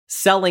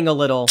Selling a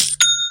little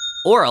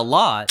or a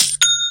lot,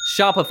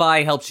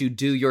 Shopify helps you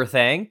do your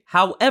thing,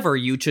 however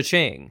you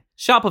cha-ching.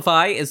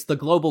 Shopify is the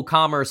global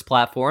commerce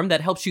platform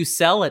that helps you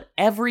sell at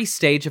every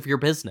stage of your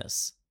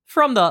business.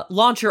 From the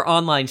launch your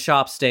online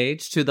shop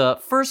stage to the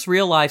first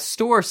real-life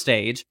store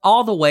stage,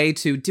 all the way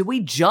to do we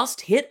just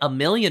hit 1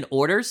 million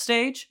orders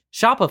stage,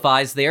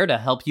 Shopify's there to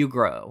help you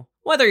grow.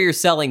 Whether you're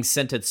selling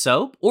scented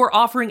soap or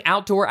offering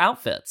outdoor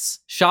outfits,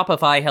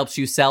 Shopify helps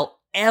you sell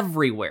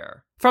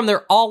everywhere. From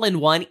their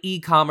all-in-one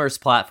e-commerce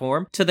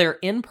platform to their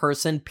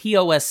in-person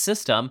POS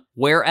system,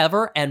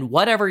 wherever and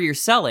whatever you're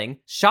selling,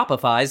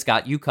 Shopify's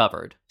got you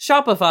covered.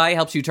 Shopify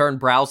helps you turn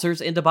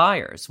browsers into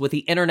buyers with the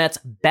internet's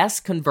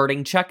best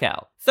converting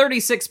checkout,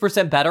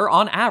 36% better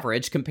on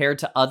average compared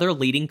to other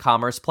leading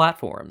commerce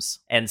platforms.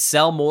 And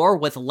sell more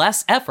with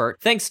less effort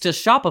thanks to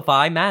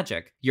Shopify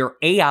Magic, your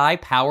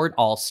AI-powered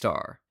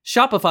all-star.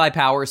 Shopify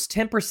powers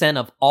 10%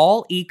 of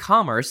all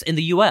e-commerce in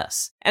the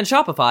US, and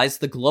Shopify's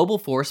the global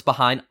force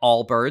behind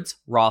Allbirds,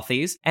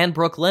 Rothy's, and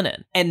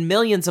Brooklinen, and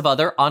millions of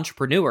other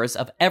entrepreneurs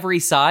of every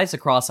size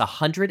across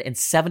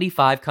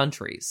 175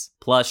 countries.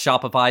 Plus,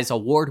 Shopify's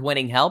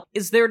award-winning help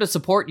is there to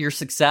support your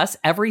success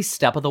every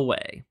step of the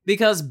way.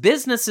 Because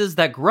businesses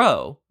that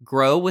grow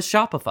with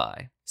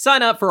Shopify.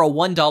 Sign up for a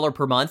 $1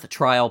 per month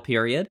trial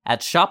period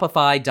at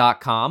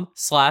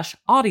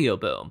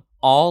shopify.com/audioboom,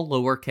 all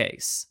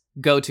lowercase.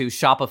 Go to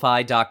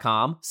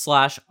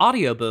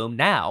shopify.com/audioboom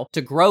now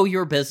to grow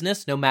your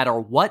business no matter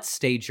what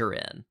stage you're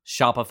in.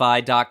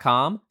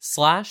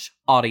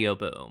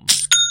 Shopify.com/audioboom.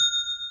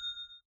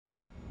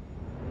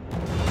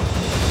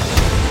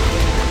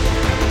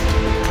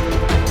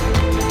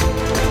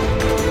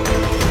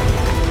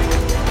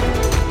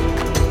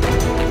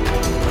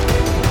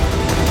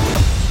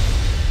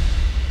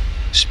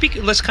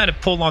 Let's kind of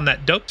pull on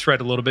that dope thread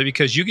a little bit,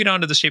 because you get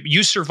onto the state.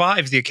 You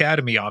survive the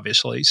academy,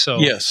 obviously. So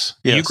yes.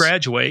 You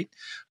graduate.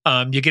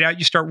 You get out,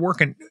 you start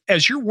working.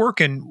 As you're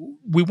working,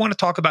 we want to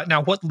talk about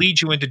now what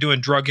leads you into doing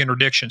drug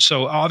interdiction.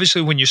 So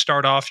obviously when you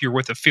start off, you're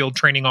with a field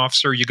training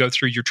officer, you go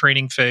through your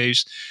training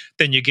phase,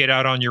 then you get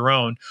out on your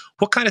own.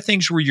 What kind of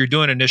things were you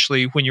doing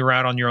initially when you were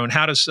out on your own?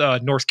 How does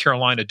North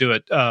Carolina do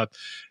it?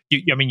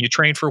 You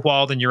train for a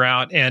while, then you're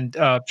out, and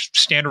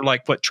standard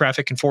like what,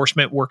 traffic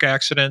enforcement, work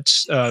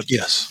accidents?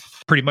 Yes.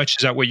 Pretty much,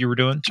 is that what you were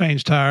doing?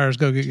 Change tires,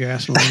 go get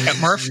gasoline.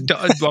 Murph,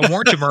 I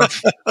warned you,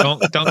 Murph.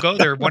 Don't go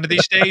there. One of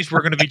these days, we're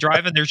going to be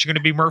driving. There's going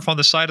to be Murph on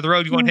the side of the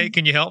road. You going, hey,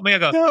 can you help me? I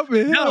go, help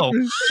me. No.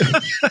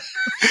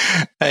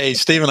 Hey,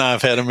 Steve and I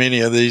have had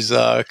many of these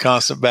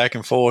constant back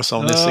and forth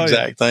on this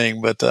exact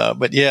thing.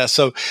 But yeah,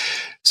 so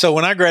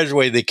when I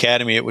graduated the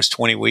academy, it was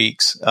 20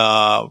 weeks.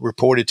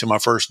 Reported to my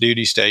first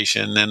duty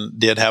station and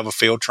did have a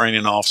field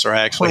training officer.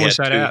 Where was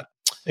that at?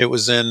 It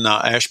was in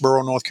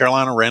Asheboro, North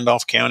Carolina,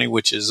 Randolph County,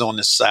 which is on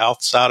the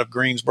south side of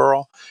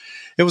Greensboro.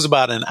 It was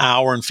about an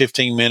hour and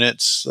 15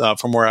 minutes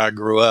from where I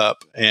grew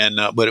up,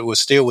 but it was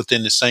still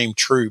within the same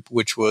troop,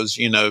 which was,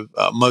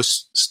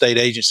 most state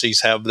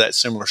agencies have that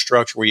similar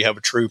structure where you have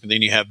a troop and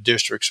then you have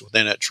districts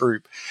within that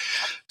troop.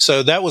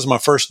 So that was my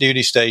first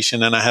duty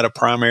station, and I had a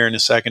primary and a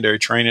secondary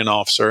training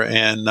officer,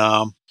 and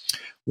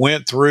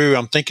went through,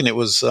 I'm thinking it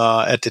was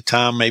at the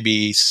time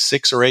maybe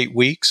 6 or 8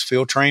 weeks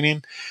field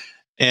training.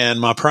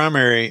 And my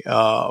primary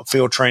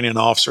field training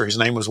officer, his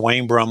name was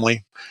Wayne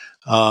Brumley,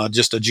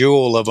 just a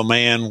jewel of a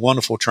man,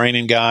 wonderful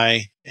training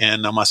guy.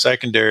 And my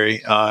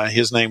secondary,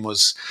 his name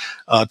was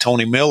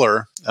Tony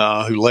Miller,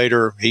 who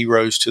later he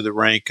rose to the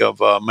rank of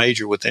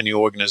major within the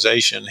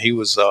organization. He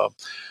was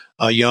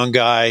a young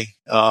guy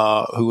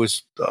who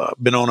was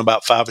been on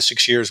about 5 or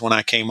 6 years when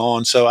I came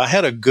on. So I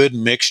had a good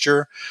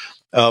mixture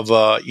of,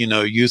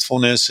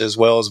 youthfulness as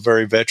well as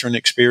very veteran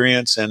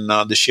experience. And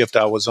the shift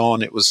I was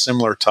on, it was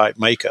similar type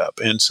makeup.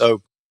 And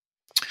so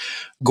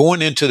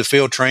going into the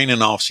field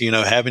training office,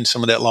 having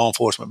some of that law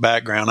enforcement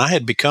background, I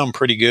had become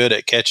pretty good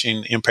at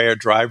catching impaired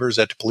drivers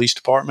at the police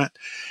department.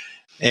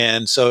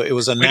 And so it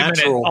was a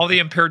natural. All the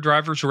impaired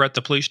drivers were at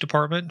the police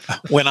department?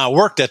 When I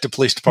worked at the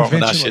police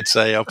department, I should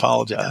say. I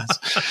apologize.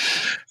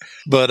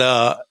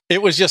 But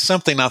it was just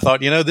something I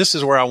thought, this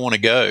is where I want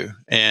to go.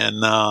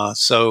 And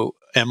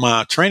and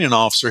my training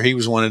officer, he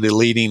was one of the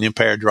leading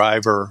impaired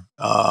driver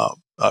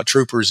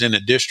troopers in the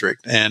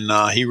district. And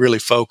he really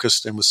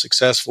focused and was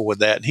successful with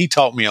that. And he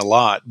taught me a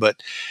lot.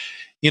 But,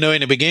 in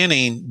the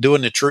beginning,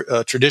 doing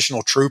the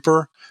traditional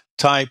trooper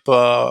type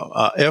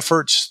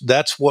efforts,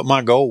 that's what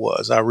my goal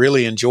was. I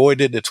really enjoyed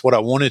it. It's what I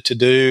wanted to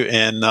do.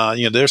 And,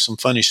 there's some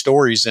funny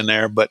stories in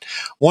there. But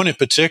one in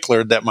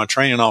particular that my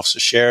training officer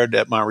shared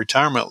at my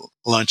retirement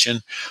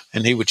luncheon,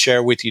 and he would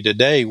share with you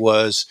today,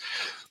 was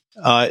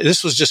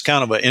this was just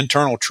kind of an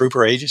internal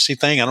trooper agency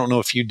thing. I don't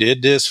know if you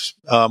did this,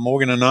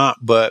 Morgan, or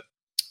not, but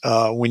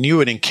when you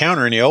would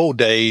encounter in the old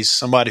days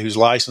somebody whose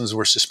license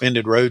were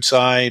suspended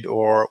roadside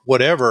or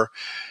whatever,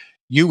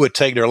 you would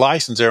take their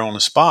license there on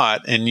the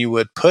spot and you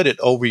would put it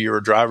over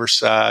your driver's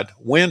side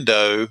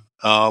window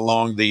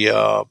along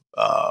the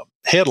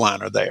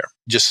headliner there.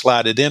 Just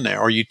slide it in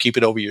there, or you'd keep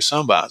it over your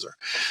sun visor.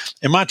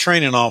 And my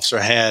training officer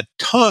had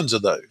tons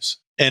of those.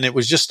 And it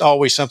was just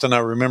always something I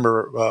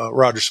remember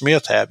Roger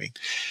Smith having.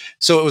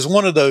 So it was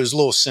one of those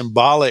little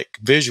symbolic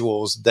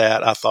visuals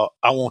that I thought,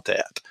 I want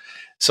that.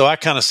 So I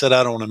kind of set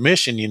out on a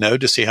mission,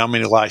 to see how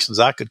many licenses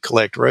I could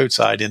collect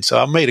roadside. And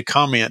so I made a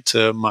comment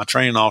to my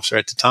training officer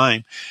at the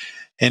time.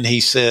 And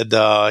he said,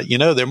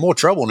 they're more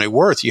trouble than they're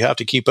worth. You have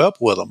to keep up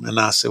with them. And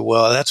I said,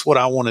 well, that's what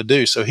I want to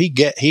do. So he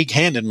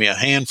handed me a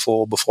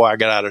handful before I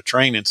got out of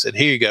training and said,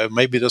 here you go.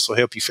 Maybe this will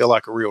help you feel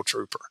like a real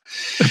trooper.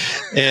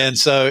 And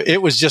so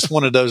it was just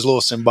one of those little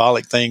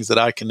symbolic things that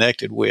I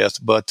connected with.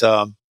 But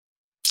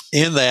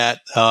in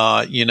that,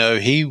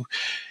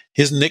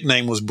 his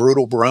nickname was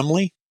Brutal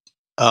Brumley.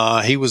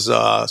 He was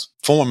a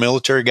former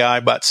military guy,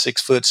 about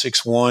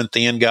 6'6",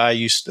 thin guy.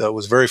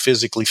 Was very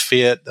physically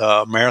fit,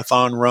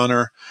 marathon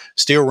runner.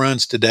 Still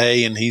runs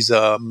today, and he's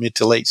mid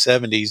to late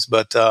 70s.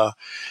 But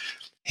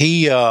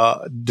he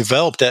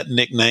developed that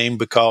nickname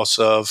because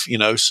of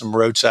some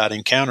roadside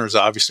encounters,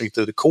 obviously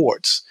through the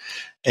courts.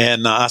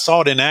 And I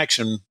saw it in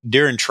action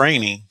during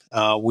training.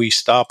 We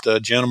stopped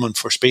a gentleman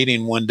for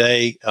speeding one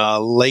day,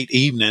 late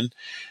evening.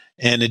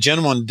 And the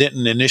gentleman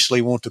didn't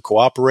initially want to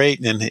cooperate.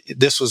 And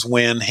this was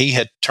when he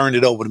had turned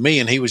it over to me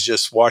and he was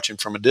just watching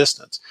from a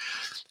distance.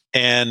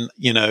 And,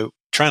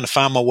 trying to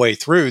find my way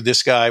through,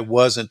 this guy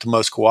wasn't the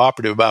most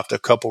cooperative about a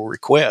couple of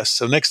requests.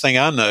 So next thing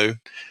I know,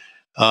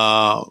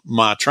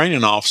 my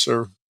training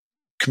officer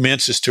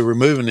commences to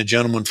removing the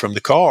gentleman from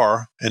the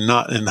car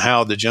and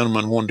how the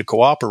gentleman wanted to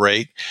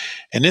cooperate.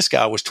 And this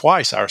guy was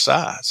twice our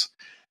size.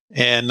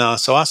 And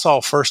so I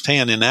saw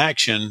firsthand in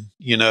action,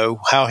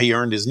 how he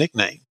earned his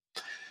nickname.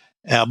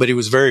 But he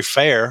was very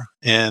fair.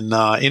 And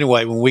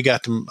anyway, when we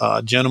got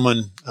the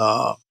gentleman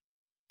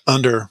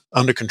under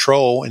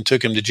control and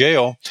took him to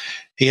jail,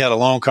 he had a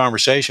long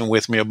conversation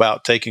with me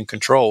about taking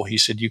control. He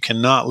said, you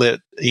cannot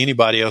let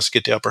anybody else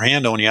get the upper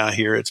hand on you out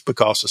here. It's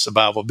because of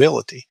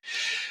survivability.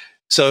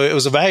 So it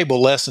was a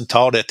valuable lesson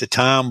taught at the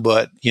time.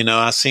 But,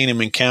 I seen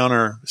him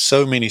encounter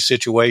so many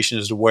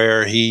situations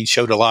where he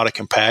showed a lot of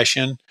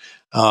compassion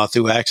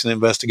through accident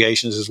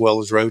investigations as well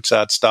as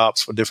roadside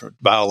stops for different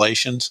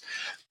violations.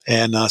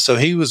 And so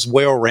he was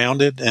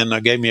well-rounded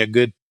and gave me a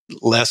good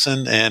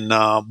lesson. And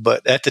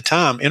but at the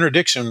time,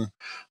 interdiction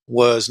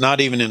was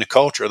not even in the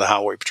culture of the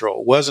Highway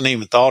Patrol. It wasn't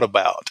even thought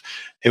about.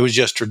 It was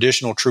just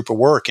traditional trooper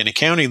work. And the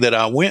county that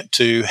I went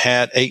to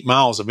had 8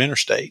 miles of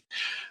interstate,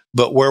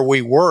 but where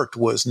we worked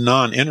was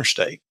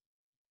non-interstate.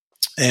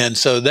 And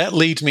so that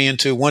leads me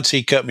into, once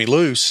he cut me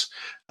loose,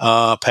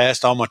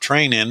 past all my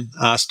training,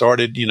 I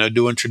started,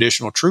 doing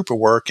traditional trooper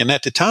work. And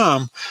at the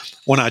time,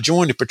 when I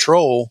joined the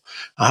patrol,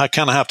 I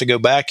kind of have to go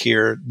back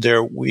here.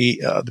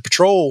 The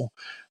patrol,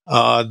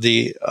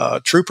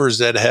 the troopers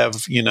that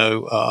have,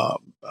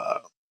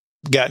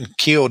 gotten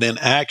killed in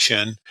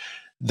action,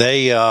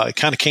 they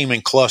kind of came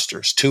in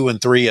clusters, 2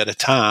 and 3 at a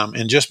time.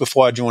 And just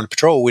before I joined the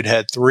patrol, we'd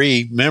had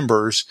 3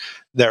 members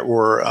that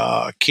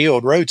were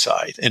killed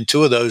roadside, and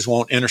 2 of those were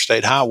on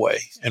interstate highway.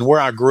 And where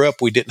I grew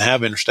up, we didn't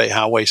have interstate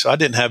highway, so I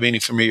didn't have any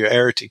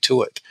familiarity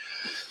to it.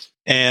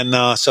 And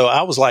so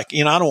I was like,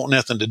 I don't want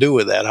nothing to do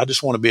with that. I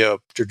just want to be a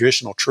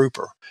traditional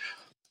trooper.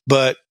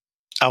 But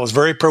I was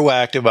very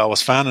proactive. I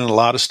was finding a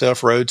lot of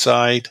stuff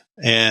roadside.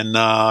 And,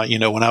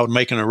 when I would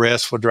make an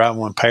arrest for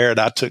driving impaired,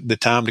 I took the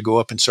time to go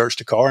up and search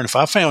the car. And if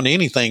I found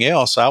anything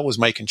else, I was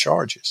making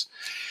charges.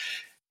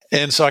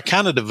 And so I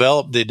kind of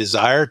developed the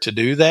desire to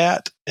do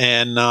that.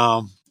 And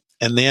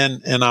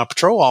then in our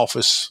patrol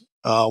office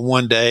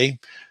one day,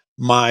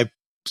 my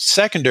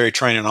secondary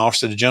training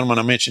officer, the gentleman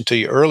I mentioned to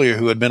you earlier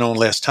who had been on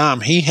less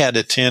time, he had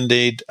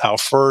attended our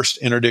first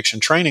interdiction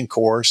training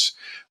course,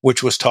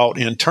 which was taught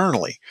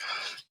internally.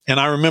 And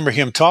I remember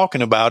him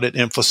talking about it.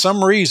 And for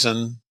some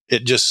reason,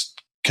 it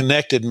just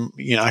connected,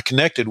 I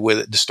connected with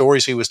it, the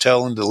stories he was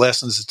telling, the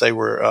lessons that they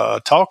were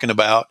talking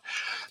about.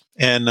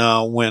 And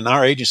when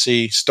our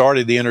agency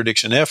started the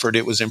interdiction effort,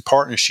 it was in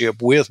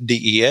partnership with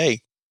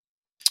DEA.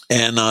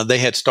 And they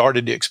had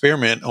started the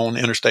experiment on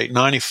Interstate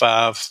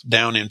 95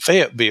 down in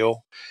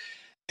Fayetteville.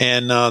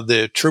 And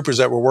the troopers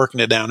that were working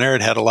it down there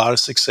had a lot of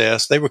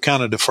success. They were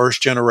kind of the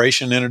first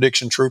generation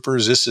interdiction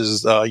troopers. This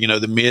is,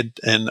 the mid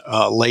and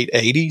late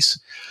 80s.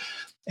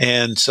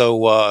 And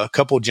so a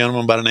couple of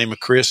gentlemen by the name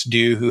of Chris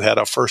Dew, who had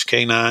our first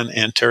K9,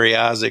 and Terry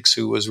Isaacs,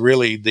 who was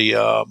really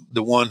the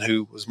one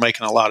who was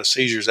making a lot of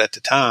seizures at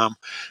the time,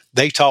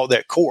 they taught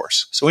that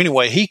course. So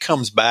anyway, he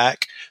comes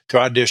back to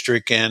our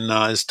district and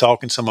is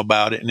talking some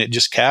about it, and it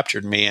just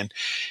captured me. And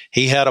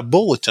he had a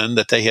bulletin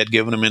that they had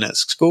given him in at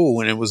school,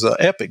 and it was an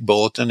epic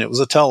bulletin. It was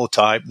a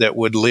teletype that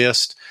would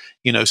list,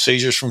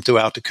 seizures from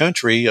throughout the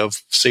country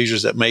of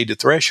seizures that made the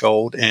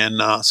threshold.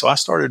 And so I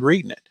started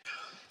reading it.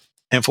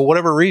 And for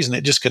whatever reason,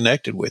 it just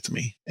connected with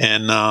me.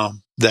 And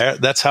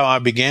that's how I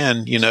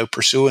began,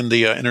 pursuing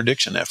the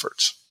interdiction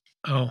efforts.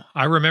 Oh,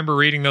 I remember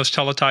reading those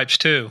teletypes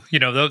too.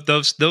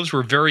 Those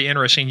were very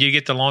interesting. You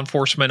get the law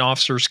enforcement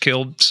officers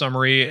killed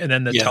summary and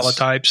then the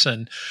teletypes.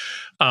 And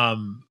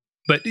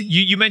but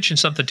you mentioned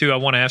something too I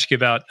want to ask you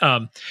about.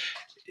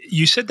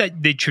 you said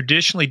that they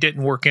traditionally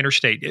didn't work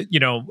interstate.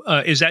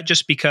 Is that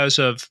just because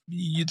of,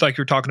 like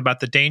you're talking about,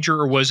 the danger,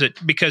 or was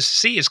it because,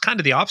 see, it's kind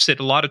of the opposite.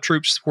 A lot of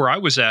troops where I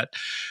was at,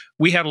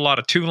 we had a lot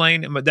of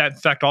two-lane. In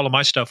fact, all of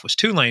my stuff was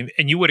two-lane,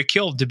 and you would have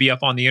killed to be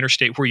up on the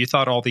interstate where you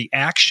thought all the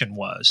action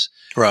was.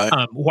 Right.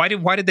 Why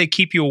did they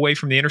keep you away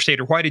from the interstate,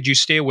 or why did you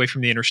stay away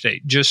from the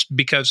interstate? Just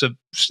because of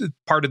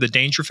part of the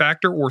danger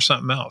factor, or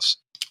something else?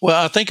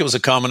 Well, I think it was a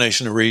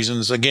combination of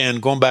reasons. Again,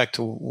 going back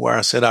to where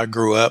I said I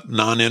grew up,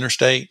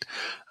 non-interstate,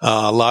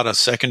 a lot of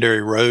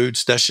secondary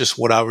roads. That's just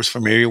what I was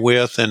familiar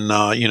with. And,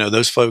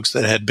 those folks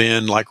that had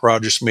been like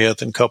Roger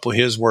Smith and a couple of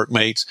his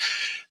workmates,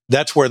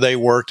 that's where they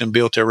worked and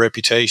built their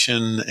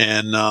reputation.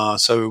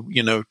 And so,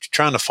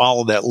 trying to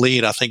follow that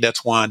lead, I think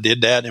that's why I did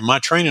that. And my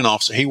training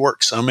officer, he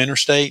worked some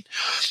interstate,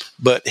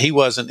 but he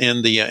wasn't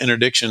in the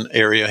interdiction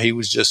area. He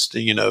was just,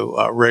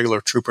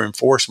 regular trooper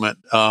enforcement.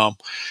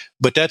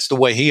 But that's the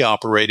way he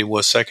operated,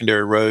 was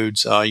secondary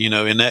roads.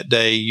 In that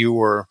day, you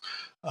were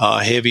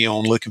heavy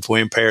on looking for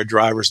impaired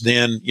drivers.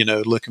 Then,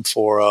 looking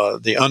for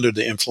the under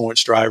the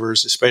influence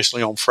drivers,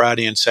 especially on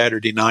Friday and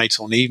Saturday nights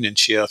on evening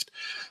shift.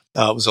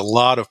 It was a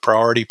lot of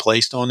priority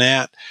placed on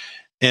that.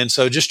 And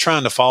so just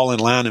trying to fall in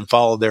line and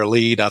follow their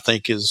lead, I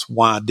think, is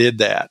why I did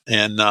that.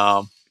 And,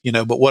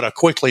 but what I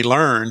quickly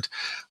learned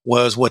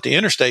was what the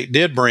interstate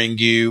did bring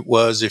you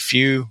was, if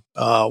you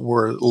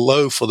were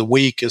low for the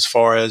week as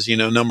far as,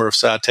 number of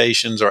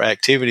citations or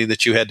activity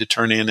that you had to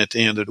turn in at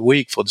the end of the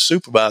week for the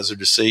supervisor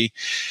to see,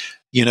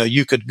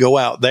 you could go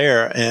out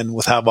there, and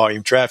with high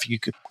volume traffic, you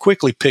could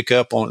quickly pick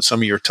up on some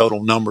of your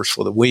total numbers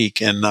for the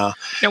week. And now,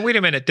 wait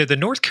a minute. Did the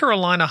North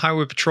Carolina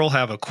Highway Patrol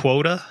have a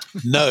quota?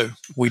 No,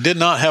 we did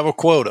not have a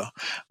quota.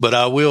 But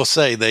I will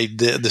say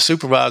the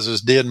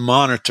supervisors did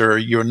monitor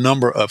your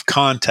number of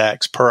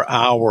contacts per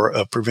hour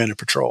of preventive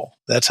patrol.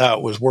 That's how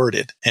it was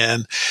worded.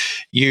 And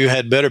you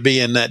had better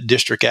be in that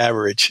district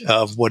average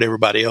of what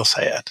everybody else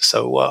had.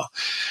 So,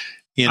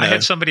 I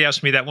had somebody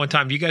ask me that one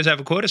time. Do you guys have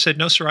a quota? I said,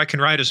 no, sir, I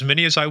can ride as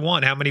many as I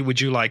want. How many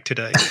would you like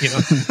today?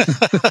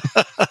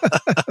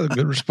 A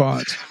good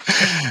response.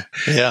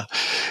 Yeah.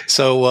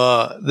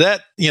 So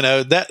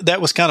that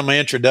was kind of my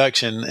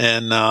introduction.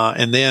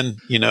 And then,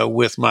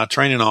 with my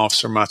training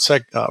officer, my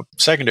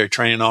secondary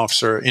training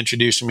officer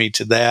introducing me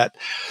to that,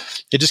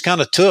 it just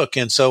kind of took.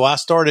 And so I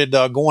started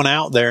going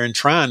out there and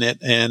trying it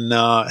and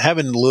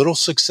having little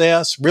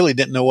success. Really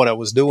didn't know what I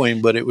was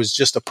doing, but it was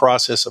just a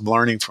process of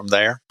learning from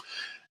there.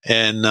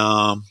 And,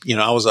 I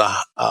was a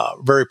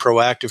very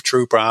proactive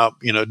trooper. I,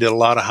 did a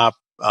lot of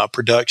high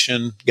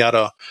production, got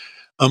a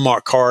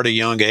unmarked car at a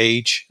young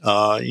age,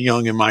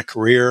 young in my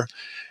career.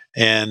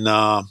 And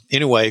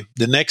anyway,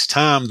 the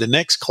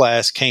next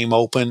class came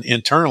open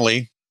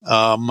internally,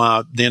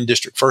 my then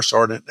district first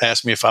sergeant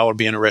asked me if I would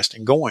be interested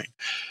in going.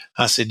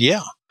 I said,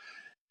 yeah.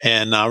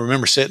 And I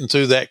remember sitting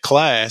through that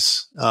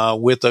class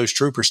with those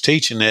troopers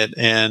teaching it,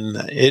 and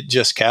it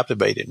just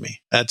captivated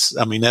me. That's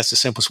the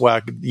simplest way I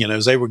could,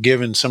 as they were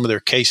giving some of their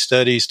case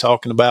studies,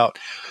 talking about,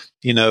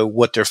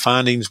 what their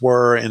findings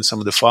were and some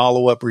of the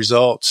follow-up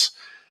results.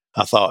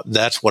 I thought,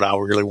 that's what I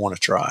really want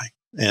to try.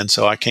 And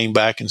so I came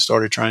back and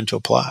started trying to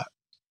apply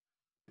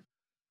it.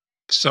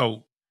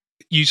 So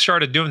you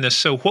started doing this.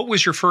 So what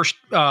was your first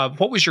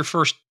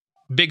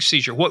big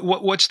seizure?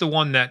 What's the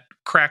one that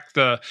cracked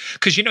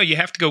because you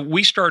have to go.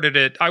 We started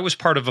it. I was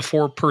part of a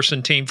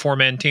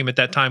 4-man team at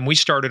that time. We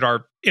started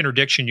our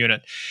interdiction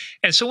unit.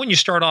 And so when you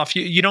start off,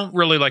 you don't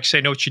really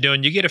know what you're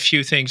doing. You get a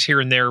few things here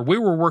and there. We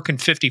were working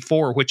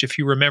 54, which, if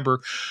you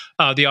remember,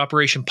 the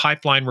Operation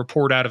Pipeline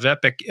report out of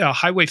Epic,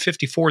 Highway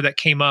 54 that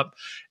came up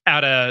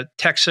out of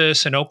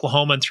Texas and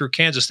Oklahoma and through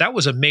Kansas, that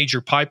was a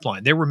major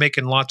pipeline. They were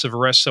making lots of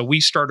arrests. So we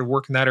started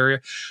working that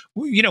area.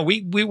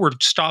 We were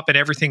stopping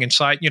everything in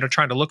sight,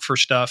 trying to look for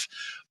stuff.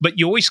 But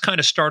you always kind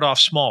of start off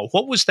small.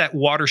 What was that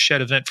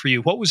watershed event for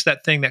you? What was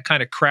that thing that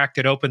kind of cracked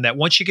it open, that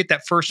once you get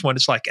that first one,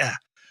 it's like,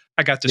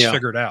 I got this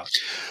figured out?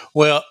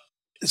 Well,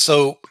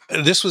 so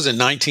this was in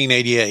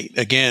 1988.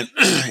 Again,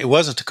 it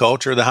wasn't the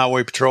culture of the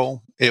Highway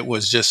Patrol. It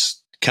was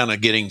just kind of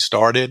getting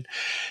started.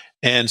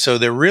 And so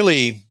there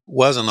really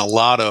wasn't a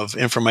lot of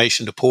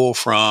information to pull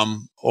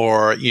from,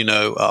 or,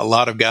 a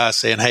lot of guys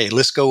saying, hey,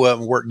 let's go up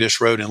and work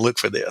this road and look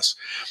for this.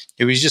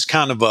 It was just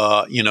kind of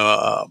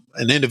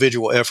an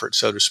individual effort,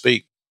 so to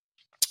speak.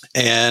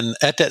 And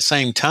at that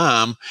same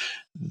time,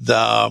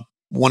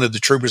 one of the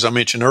troopers I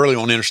mentioned earlier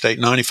on Interstate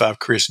 95,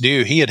 Chris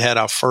Dew, he had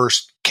our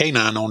first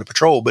canine on the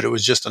patrol, but it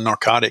was just a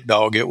narcotic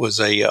dog. It was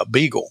a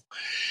beagle.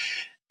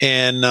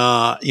 And,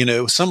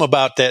 it was some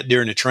about that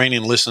during the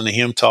training, listening to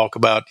him talk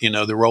about,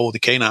 the role the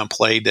canine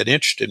played that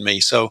interested me.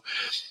 So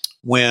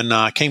when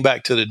I came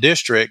back to the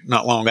district,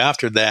 not long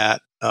after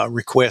that,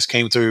 request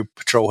came through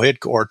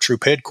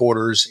troop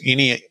headquarters.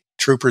 Any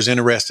troopers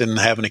interested in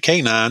having a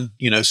canine,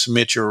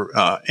 submit your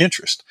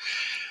interest.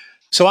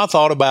 So I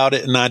thought about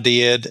it, and I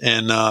did.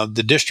 And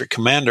the district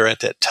commander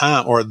at that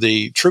time, or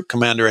the troop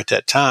commander at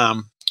that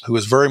time, who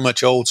was very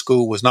much old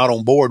school, was not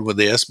on board with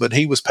this, but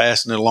he was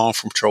passing it along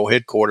from patrol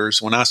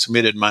headquarters. When I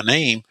submitted my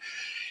name,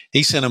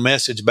 he sent a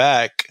message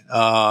back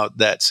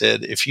that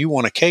said, if you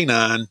want a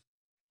canine,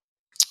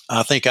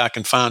 I think I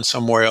can find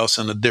somewhere else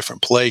in a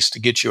different place to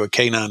get you a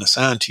K9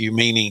 assigned to you,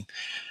 meaning,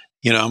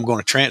 I'm going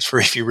to transfer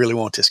if you really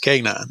want this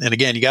K9. And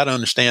again, you got to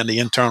understand the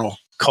internal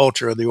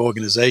culture of the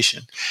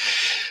organization.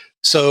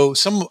 So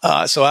so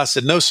I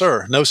said, no,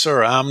 sir,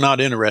 I'm not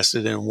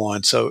interested in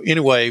one. So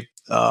anyway,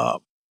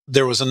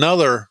 there was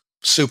another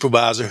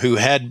supervisor who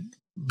had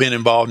been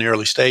involved in the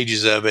early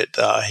stages of it.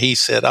 He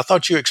said, I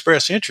thought you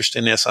expressed interest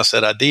in this. I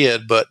said, I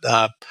did, but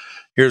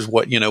here's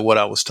what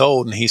I was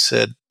told. And he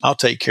said, I'll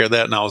take care of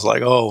that. And I was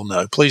like, oh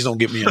no, please don't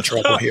get me in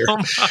trouble here.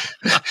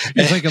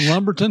 You're thinking,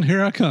 Lumberton,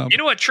 here I come. You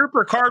know what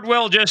Trooper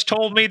Cardwell just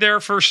told me there,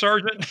 First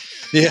Sergeant?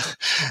 Yeah.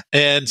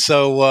 And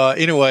so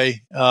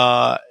anyway,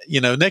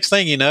 next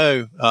thing you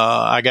know,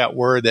 I got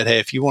word that, hey,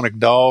 if you want a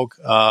dog,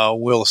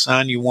 we'll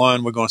assign you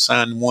one. We're going to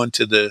assign one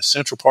to the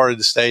central part of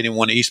the state and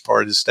one to the east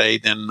part of the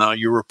state. And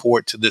you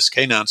report to this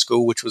K9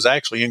 school, which was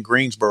actually in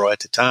Greensboro at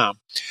the time.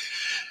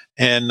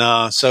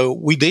 And so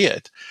we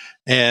did.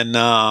 And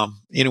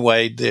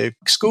anyway, the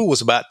school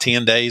was about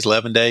 10 days,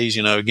 11 days.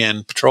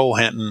 Again, patrol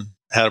hadn't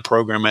had a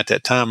program at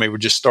that time. They were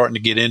just starting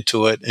to get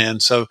into it.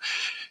 And so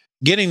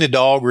getting the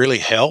dog really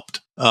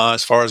helped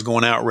as far as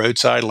going out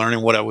roadside,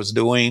 learning what I was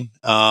doing.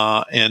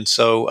 And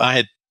so I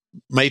had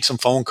made some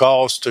phone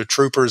calls to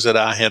troopers that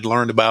I had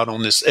learned about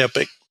on this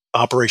epic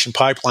Operation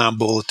Pipeline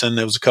bulletin.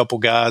 There was a couple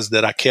guys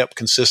that I kept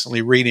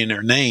consistently reading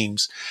their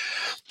names.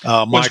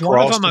 Was one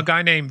of them a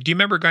guy named, do you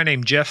remember a guy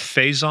named Jeff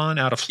Faison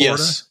out of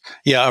Florida? Yes.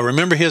 Yeah, I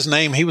remember his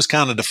name. He was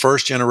kind of the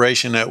first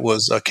generation that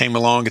was came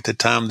along at the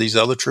time. These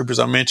other troopers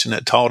I mentioned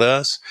that taught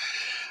us.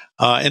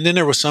 And then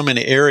there was some in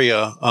the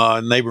area,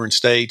 neighboring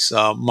states,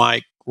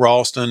 Mike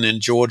Ralston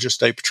in Georgia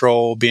State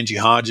Patrol, Benji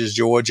Hodges,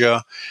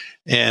 Georgia.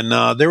 And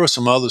there were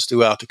some others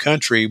throughout the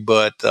country,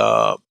 but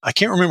I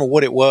can't remember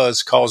what it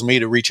was caused me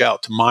to reach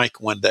out to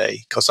Mike one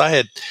day because I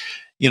had,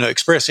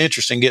 expressed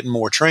interest in getting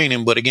more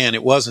training. But again,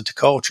 it wasn't the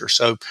culture.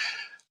 So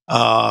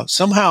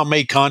somehow I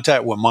made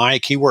contact with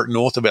Mike. He worked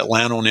north of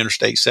Atlanta on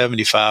Interstate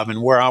 75,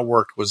 and where I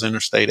worked was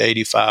Interstate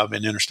 85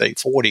 and Interstate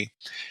 40.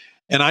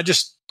 And I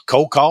just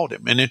cold called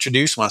him and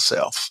introduced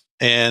myself.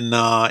 And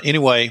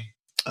anyway,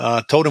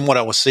 told him what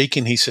I was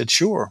seeking. He said,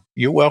 sure,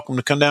 you're welcome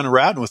to come down and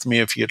ride with me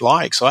if you'd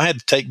like. So I had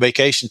to take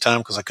vacation time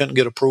because I couldn't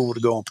get approval to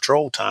go on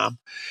patrol time.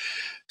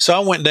 So I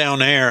went down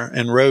there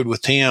and rode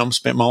with him,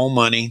 spent my own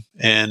money.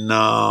 And,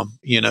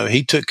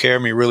 he took care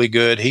of me really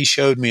good. He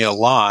showed me a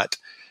lot.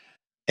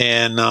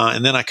 And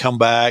then I come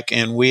back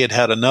and we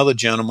had another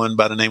gentleman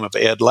by the name of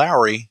Ed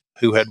Lowry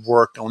who had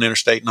worked on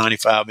Interstate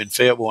 95 in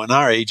Fayetteville in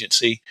our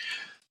agency.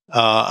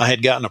 I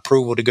had gotten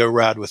approval to go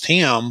ride with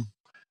him,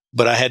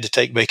 but I had to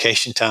take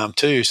vacation time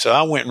too. So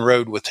I went and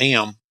rode with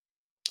him.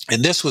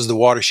 And this was the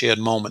watershed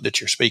moment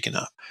that you're speaking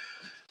of.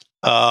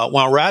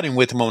 While riding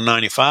with him on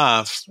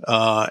 95,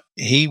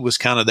 he was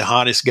kind of the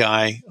hottest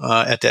guy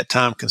at that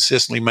time,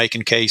 consistently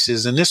making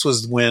cases. And this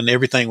was when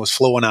everything was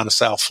flowing out of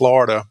South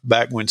Florida,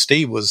 back when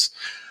Steve was,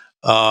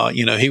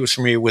 he was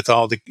familiar with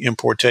all the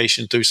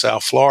importation through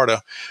South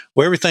Florida,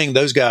 where everything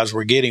those guys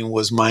were getting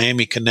was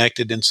Miami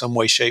connected in some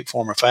way, shape,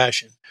 form, or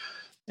fashion.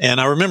 And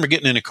I remember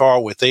getting in a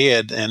car with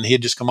Ed, and he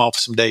had just come off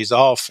some days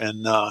off,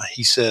 and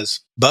he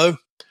says, Bo,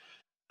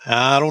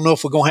 I don't know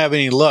if we're going to have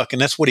any luck.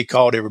 And that's what he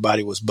called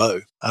everybody, was Bo.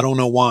 I don't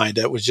know why.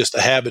 That was just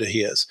a habit of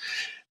his.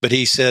 But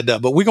he said,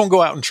 but we're going to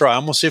go out and try.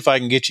 I'm going to see if I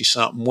can get you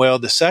something. Well,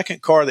 the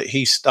second car that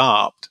he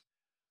stopped,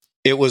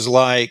 it was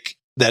like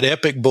that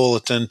epic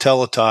bulletin,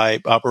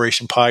 teletype,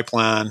 Operation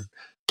Pipeline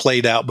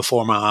played out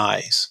before my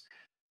eyes.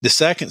 The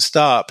second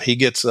stop, he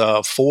gets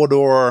a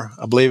four-door,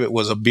 I believe it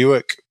was a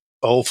Buick,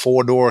 old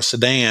four-door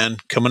sedan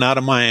coming out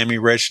of Miami,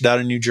 registered out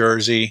of New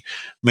Jersey,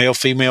 male,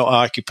 female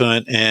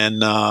occupant,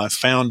 and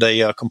found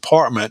a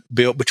compartment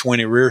built between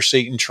a rear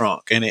seat and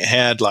trunk. And it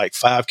had like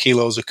 5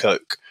 kilos of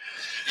coke.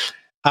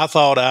 I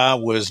thought I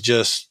was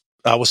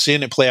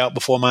seeing it play out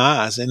before my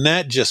eyes. And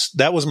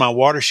that was my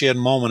watershed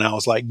moment. I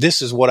was like,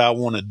 this is what I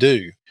want to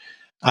do.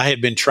 I had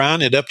been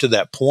trying it up to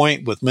that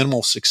point with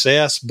minimal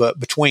success, but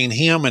between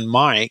him and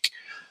Mike,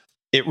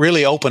 it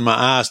really opened my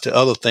eyes to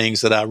other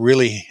things that I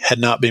really had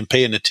not been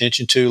paying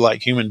attention to,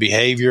 like human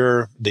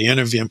behavior, the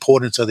interview,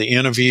 importance of the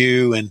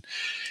interview. And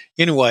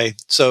anyway,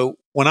 so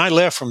when I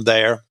left from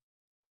there,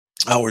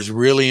 I was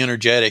really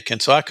energetic.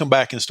 And so I come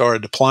back and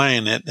started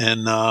applying it.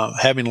 And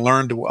having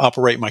learned to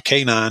operate my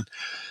K9,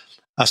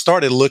 I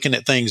started looking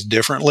at things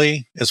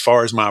differently as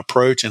far as my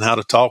approach and how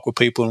to talk with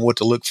people and what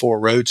to look for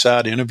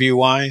roadside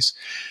interview-wise.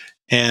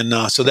 And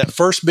so that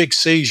first big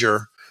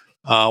seizure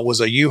was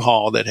a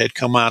U-Haul that had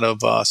come out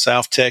of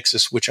South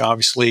Texas, which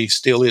obviously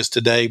still is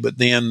today, but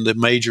then the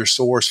major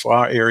source for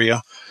our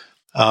area,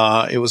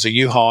 it was a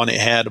U-Haul, and it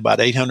had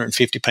about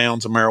 850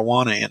 pounds of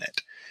marijuana in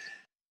it.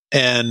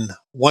 And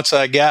once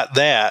I got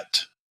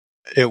that,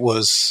 I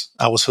was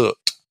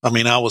hooked. I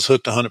mean, I was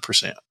hooked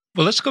 100%.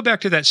 Well, let's go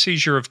back to that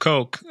seizure of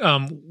coke.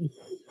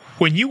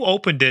 When you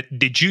opened it,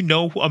 did you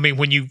know? I mean,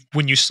 when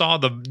you saw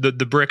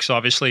the bricks,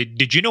 obviously,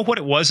 did you know what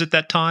it was at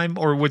that time,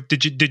 or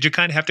did you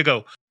kind of have to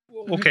go,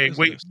 okay,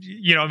 wait,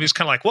 I'm just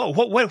kind of like, whoa,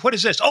 what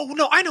is this? Oh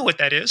no, I know what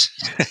that is.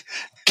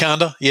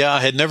 Kinda, yeah. I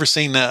had never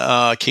seen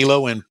that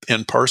Kilo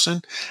in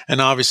person,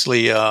 and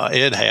obviously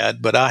Ed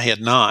had, but I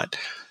had not.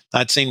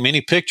 I'd seen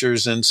many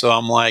pictures, and so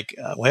I'm like,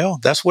 well,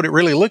 that's what it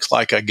really looks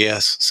like, I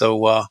guess.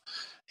 So,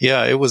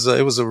 yeah, it was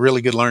a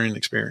really good learning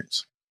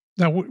experience.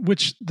 Now,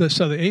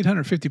 so the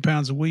 850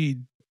 pounds of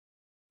weed,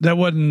 that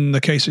wasn't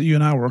the case that you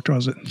and I worked,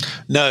 was it?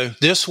 No,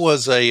 this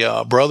was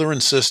a brother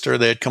and sister.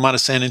 They had come out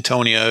of San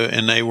Antonio,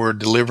 and they were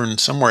delivering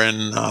somewhere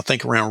in, I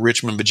think, around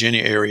Richmond,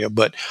 Virginia area.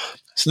 But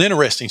it's an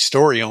interesting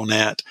story on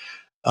that.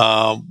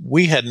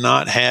 We had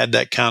not had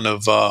that kind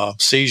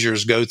of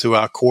seizures go through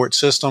our court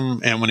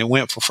system. And when it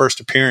went for first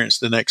appearance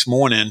the next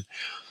morning,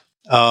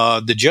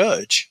 the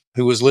judge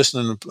who was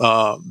listening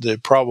to the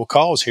probable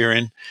cause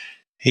hearing,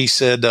 he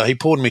said, he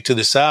pulled me to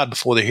the side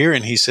before the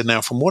hearing. He said, now,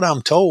 from what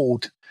I'm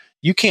told,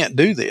 you can't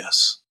do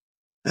this.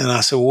 And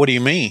I said, well, what do you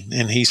mean?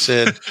 And he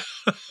said,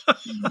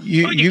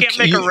 you can't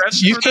make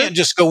arrests. You can't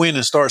just go in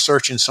and start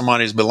searching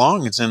somebody's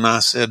belongings. And I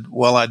said,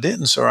 well, I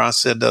didn't, sir. I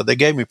said, they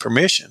gave me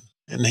permission.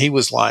 And he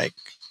was like,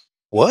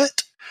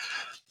 what?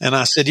 And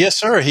I said, yes,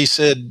 sir. He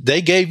said,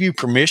 they gave you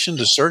permission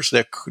to search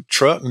their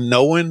truck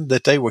knowing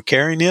that they were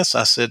carrying this?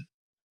 I said,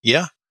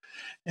 yeah.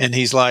 And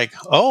he's like,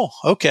 oh,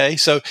 okay.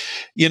 So,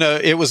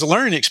 it was a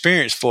learning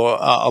experience for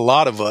a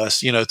lot of us,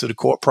 through the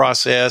court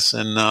process.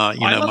 And, I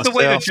love myself. the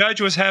way the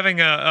judge was having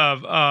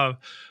a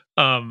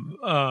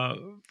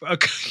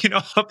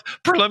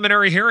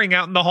preliminary hearing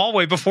out in the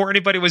hallway before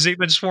anybody was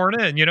even sworn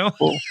in,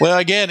 Well,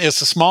 again,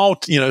 it's a small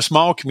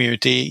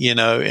community,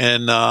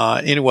 and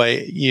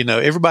anyway,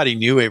 everybody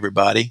knew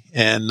everybody.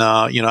 And,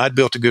 I'd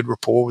built a good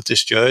rapport with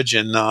this judge.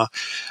 And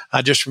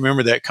I just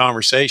remember that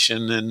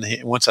conversation. And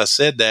once I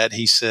said that,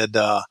 he said,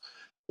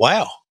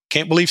 wow,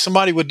 can't believe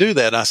somebody would do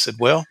that. I said,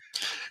 well,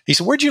 he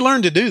said, where'd you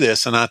learn to do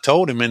this? And I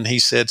told him, and he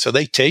said, so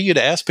they tell you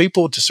to ask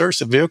people to search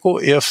the vehicle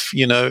if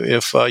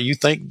you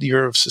think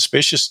you're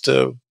suspicious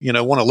to,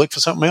 want to look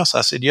for something else?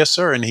 I said, yes,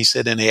 sir. And he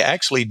said, and they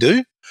actually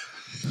do?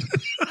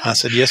 I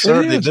said, yes,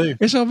 sir, they do.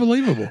 It's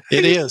unbelievable.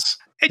 It is.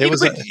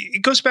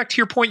 It goes back to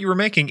your point you were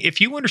making.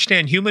 If you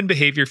understand human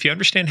behavior, if you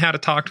understand how to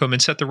talk to them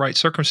and set the right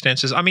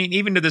circumstances, I mean,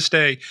 even to this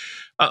day,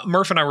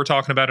 Murph and I were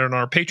talking about it on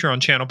our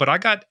Patreon channel, but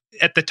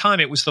at the time,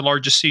 it was the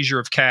largest seizure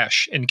of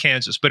cash in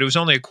Kansas, but it was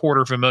only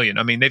 $250,000.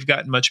 I mean, they've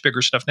gotten much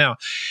bigger stuff now.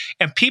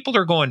 And people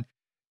are going,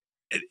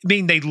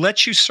 they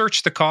let you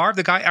search the car.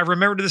 The guy, I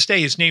remember to this day,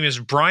 his name is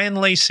Brian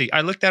Lacey.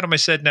 I looked at him, I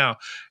said, now,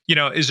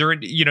 is there,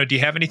 do you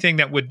have anything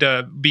that would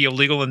be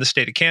illegal in the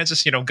state of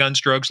Kansas?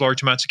 Guns, drugs,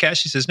 large amounts of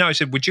cash. He says, no. I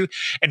said, would you?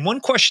 And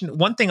one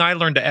thing I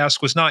learned to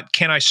ask was not,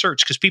 can I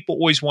search? Because people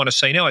always want to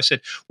say no. I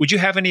said, would you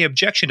have any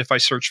objection if I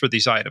search for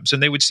these items?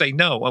 And they would say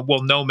no.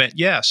 Well, no meant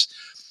yes.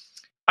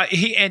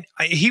 He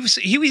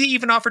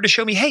even offered to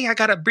show me, hey, I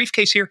got a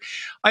briefcase here.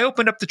 I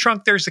opened up the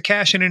trunk. There's the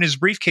cash, and in his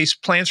briefcase,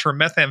 plans for a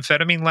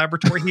methamphetamine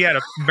laboratory. He had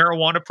a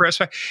marijuana press.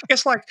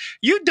 It's like,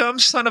 you dumb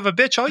son of a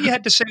bitch. All you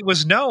had to say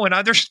was no, and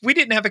we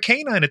didn't have a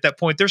canine at that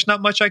point. There's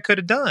not much I could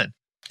have done.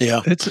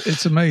 Yeah,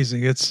 it's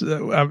amazing. It's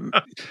I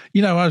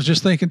was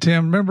just thinking,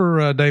 Tim.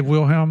 Remember Dave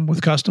Wilhelm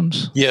with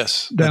Customs?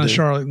 Yes, down in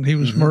Charlotte, and he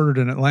was murdered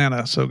in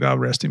Atlanta. So God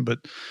rest him. But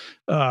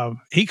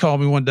he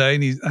called me one day,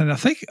 and I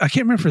can't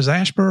remember if it was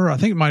Ashbur. I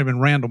think it might have been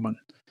Randleman.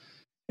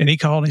 And he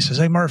called and he says,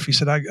 "Hey Murph," he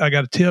said, "I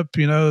got a tip.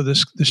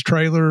 This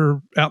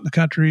trailer out in the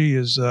country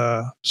is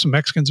some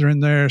Mexicans are in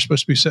there,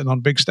 supposed to be sitting on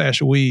a big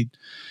stash of weed."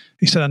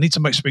 He said, "I need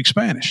somebody to speak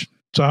Spanish."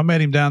 So I met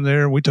him down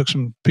there. We took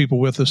some people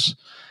with us,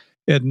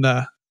 and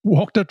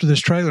walked up to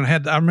this trailer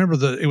and I remember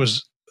it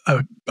was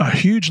a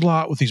huge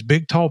lot with these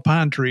big tall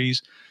pine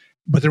trees,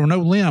 but there were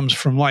no limbs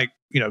from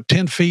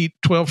 10 feet,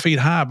 12 feet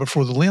high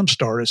before the limbs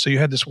started. So you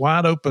had this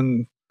wide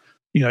open,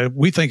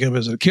 we think of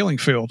as a killing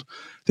field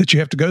that you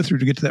have to go through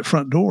to get to that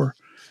front door.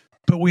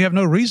 But we have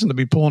no reason to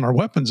be pulling our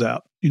weapons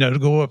out, to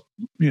go up,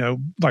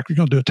 like we're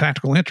going to do a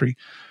tactical entry.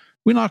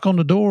 We knock on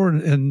the door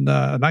and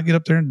I get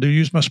up there and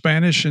use my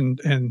Spanish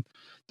and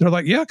they're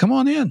like, "Yeah, come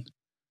on in."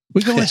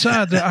 We go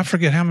inside. I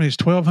forget how many,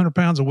 1,200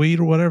 pounds of weed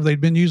or whatever.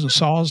 They'd been using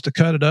saws to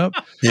cut it up.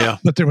 Yeah.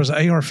 But there was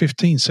an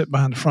AR-15 sitting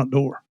behind the front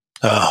door.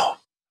 Oh,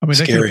 I mean,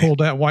 scary. They could have pulled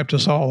that and wiped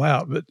us all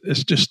out. But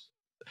it's just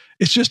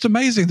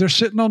amazing. They're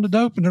sitting on the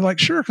dope and they're like,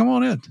 "Sure, come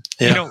on in."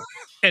 Yeah.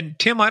 And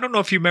Tim, I don't know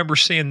if you remember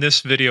seeing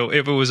this video,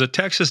 if it was a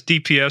Texas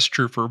DPS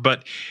trooper,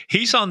 but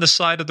he's on the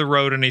side of the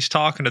road and he's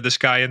talking to this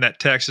guy in that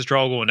Texas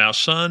drawl going, "Now,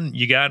 son,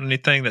 you got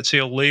anything that's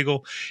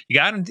illegal? You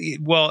got any?"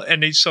 Well,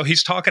 and so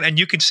he's talking, and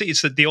you can see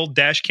it's the old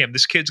dash cam.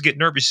 This kid's getting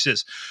nervous. He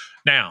says,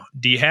 "Now,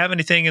 do you have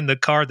anything in the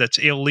car that's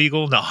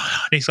illegal?" No.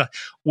 And he's like,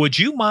 "Would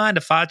you mind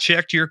if I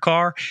checked your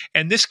car?"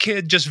 And this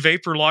kid just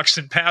vapor locks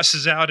and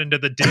passes out into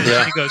the ditch.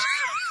 Yeah. He goes,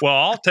 "Well,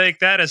 I'll take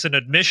that as an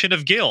admission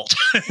of guilt."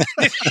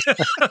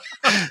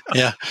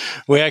 Yeah,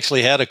 we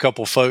actually had a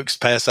couple folks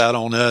pass out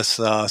on us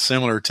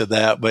similar to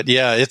that. But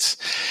yeah,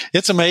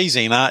 it's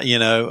amazing. I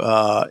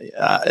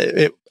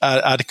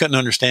couldn't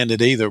understand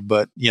it either.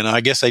 But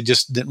I guess they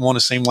just didn't want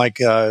to seem like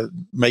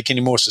make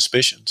any more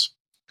suspicions.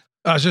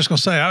 I was just going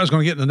to say, I was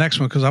going to get to the next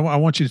one because I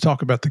want you to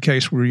talk about the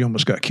case where you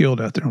almost got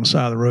killed out there on the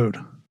side of the road.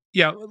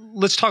 Yeah,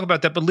 let's talk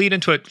about that, but lead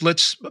into it.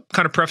 Let's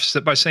kind of preface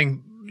it by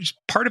saying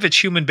part of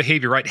it's human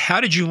behavior, right?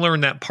 How did you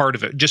learn that part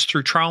of it? Just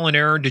through trial and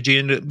error? Did you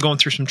end up going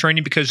through some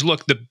training? Because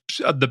look,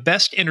 the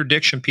best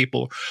interdiction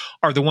people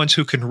are the ones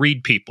who can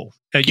read people.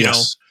 You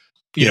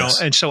know.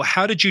 And so,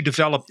 how did you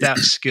develop that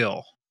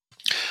skill?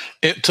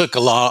 It took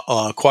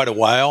quite a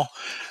while.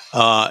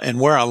 And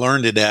where I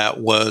learned it at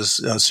was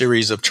a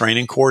series of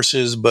training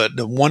courses, but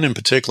the one in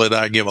particular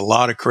that I give a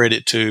lot of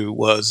credit to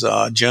was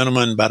a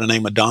gentleman by the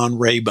name of Don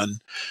Rabin,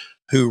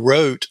 who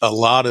wrote a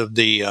lot of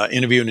the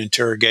interview and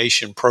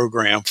interrogation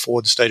program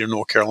for the state of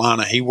North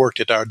Carolina. He worked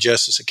at our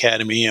Justice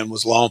Academy and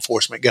was a law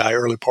enforcement guy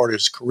early part of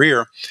his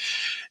career.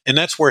 And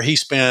that's where he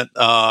spent,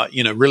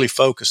 really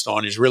focused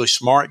on. He's a really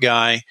smart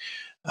guy.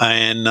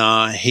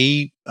 And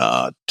he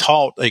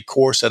taught a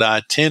course that I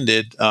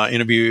attended,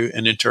 interview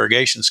and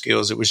interrogation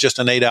skills. It was just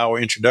an 8-hour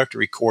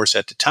introductory course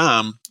at the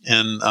time.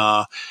 And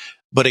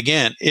but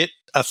again,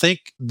 I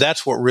think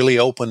that's what really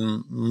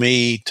opened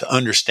me to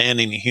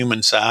understanding the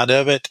human side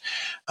of it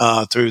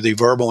through the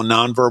verbal and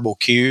nonverbal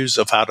cues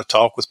of how to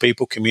talk with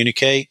people,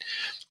 communicate.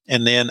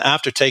 And then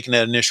after taking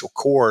that initial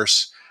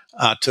course,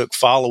 I took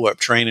follow-up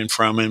training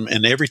from him,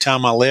 and every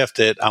time I left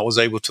it, I was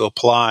able to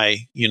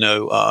apply,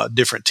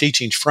 different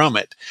teachings from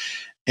it.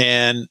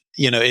 And,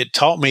 it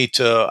taught me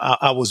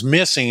I was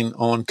missing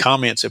on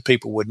comments that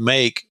people would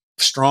make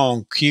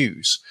strong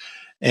cues.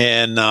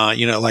 And,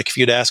 like if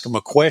you'd ask them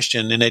a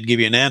question and they'd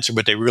give you an answer,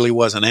 but they really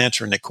wasn't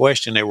answering the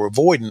question, they were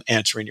avoiding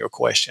answering your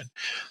question.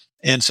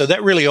 And so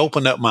that really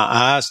opened up my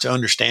eyes to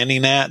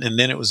understanding that. And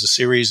then it was a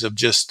series of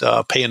just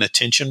paying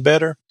attention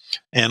better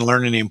and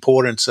learning the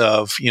importance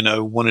of,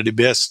 one of the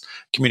best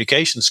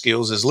communication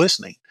skills is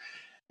listening.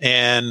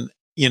 And,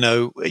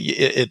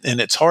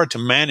 and it's hard to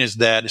manage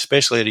that,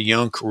 especially at a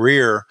young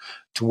career,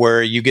 to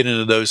where you get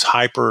into those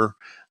hyper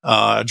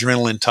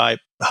adrenaline type,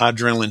 high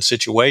adrenaline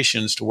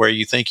situations to where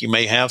you think you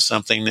may have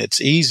something.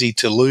 That's easy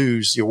to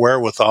lose your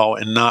wherewithal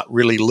and not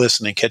really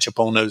listen and catch up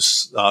on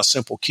those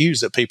simple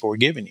cues that people were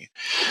giving you.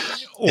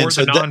 Or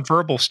the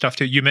nonverbal stuff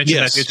too. You mentioned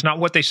that it's not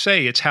what they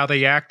say, it's how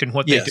they act and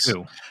what they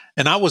do.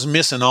 And I was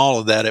missing all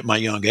of that at my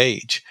young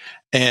age.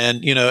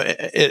 And,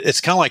 it's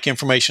kind of like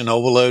information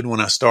overload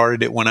when I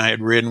started it, when I had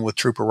ridden with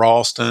Trooper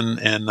Ralston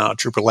and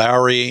Trooper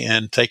Lowry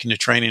and taking the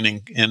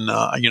training in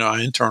our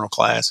internal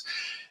class.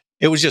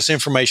 It was just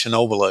information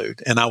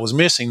overload. And I was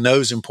missing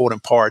those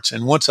important parts.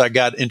 And once I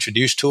got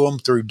introduced to them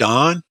through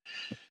Don,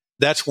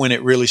 that's when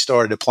it really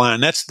started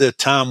applying. That's the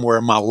time where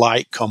my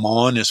light come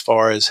on as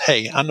far as,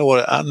 hey, I know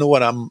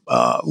what I'm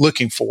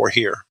looking for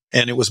here.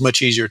 And it was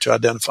much easier to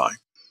identify.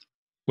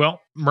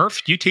 Well,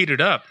 Murph, you teed it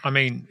up. I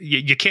mean,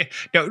 you can't.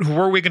 Now,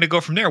 where are we going to go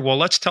from there? Well,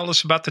 let's tell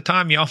us about the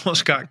time you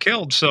almost got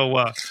killed.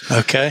 So,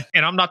 okay.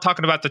 And I'm not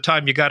talking about the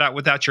time you got out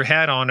without your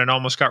hat on and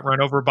almost got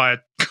run over by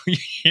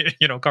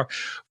a car.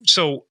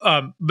 So,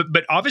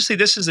 but obviously,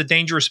 this is a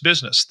dangerous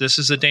business. This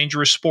is a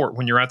dangerous sport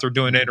when you're out there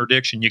doing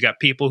interdiction. You got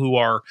people who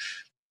are,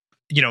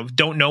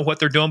 don't know what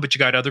they're doing, but you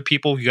got other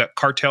people. You got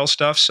cartel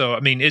stuff. So, I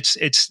mean, it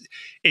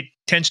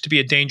tends to be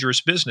a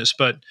dangerous business,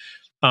 but.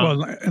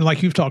 Well, and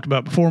like you've talked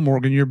about before,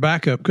 Morgan, your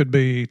backup could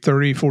be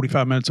 30,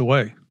 45 minutes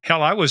away.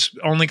 Hell, I was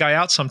only guy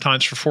out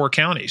sometimes for 4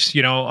 counties. A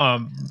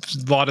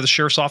lot of the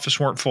sheriff's office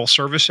weren't full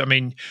service. I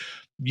mean,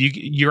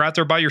 you're out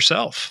there by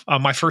yourself.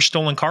 My first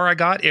stolen car I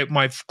got,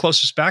 my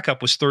closest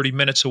backup was 30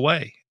 minutes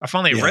away. I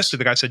finally arrested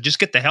the guy. I said, just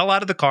get the hell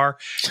out of the car,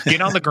 get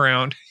on the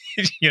ground,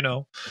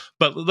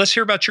 But let's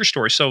hear about your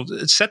story. So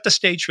set the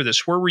stage for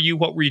this. Where were you?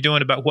 What were you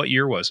doing? About what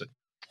year was it?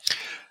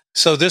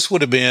 So this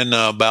would have been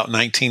about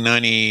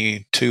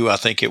 1992, I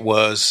think it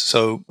was.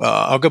 So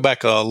I'll go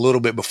back a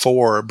little bit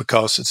before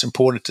because it's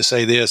important to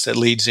say this that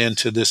leads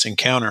into this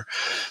encounter.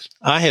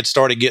 I had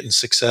started getting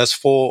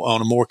successful on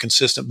a more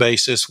consistent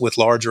basis with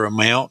larger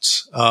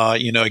amounts.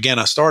 Again,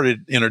 I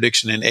started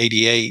interdiction in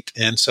 88.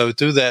 And so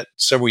through that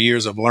several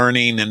years of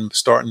learning and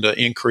starting to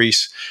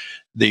increase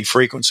the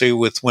frequency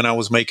with when I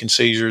was making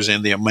seizures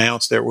and the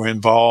amounts that were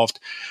involved,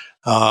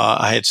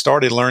 I had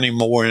started learning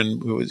more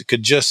and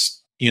could just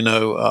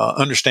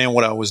understand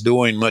what I was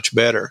doing much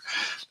better.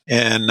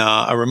 And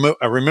I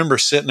remember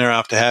sitting there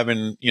after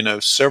having,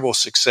 several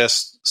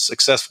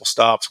successful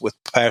stops with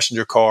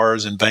passenger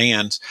cars and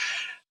vans.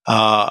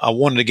 I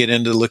wanted to get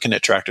into looking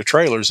at tractor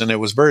trailers, and there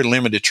was very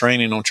limited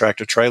training on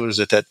tractor trailers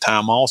at that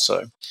time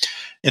also.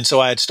 And so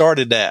I had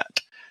started that.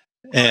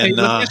 And hey,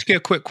 let me ask you a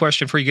quick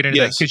question before you get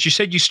into that, because you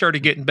said you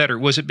started getting better.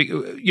 Was it,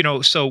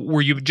 so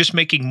were you just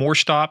making more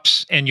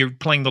stops and you're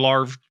playing the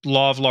law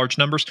of large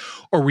numbers,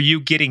 or were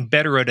you getting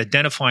better at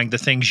identifying the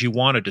things you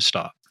wanted to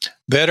stop?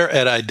 Better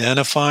at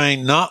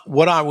identifying, not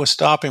what I was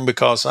stopping,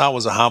 because I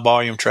was a high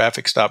volume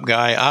traffic stop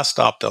guy. I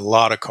stopped a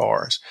lot of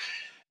cars.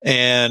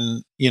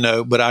 And,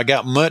 but I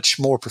got much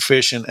more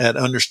proficient at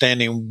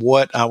understanding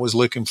what I was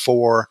looking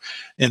for.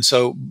 And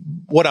so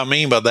what I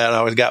mean by that,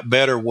 I got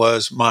better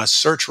was my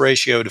search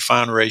ratio to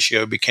find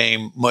ratio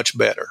became much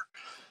better.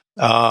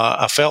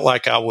 I felt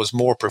like I was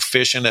more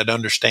proficient at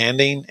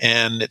understanding,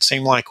 and it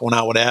seemed like when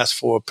I would ask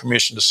for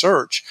permission to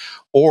search,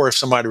 or if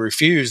somebody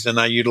refused and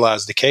I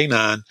utilized the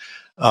canine,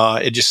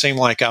 it just seemed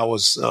like I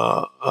was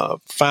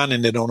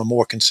finding it on a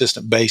more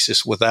consistent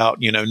basis without,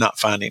 not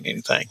finding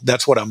anything.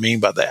 That's what I mean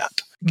by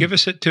that. Give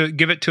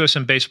it to us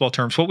in baseball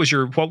terms. What was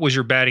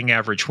your batting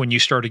average when you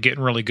started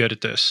getting really good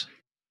at this?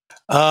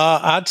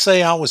 I'd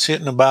say I was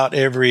hitting about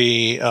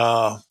every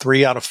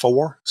 3 out of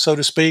 4, so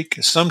to speak,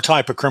 some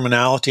type of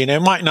criminality. And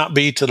it might not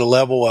be to the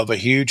level of a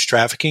huge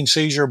trafficking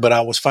seizure, but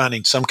I was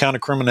finding some kind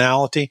of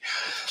criminality.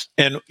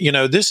 And,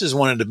 this is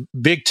one of the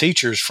big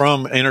teachers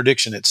from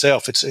interdiction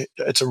itself. It's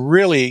a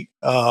really,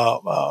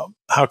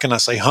 how can I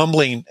say,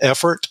 humbling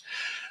effort.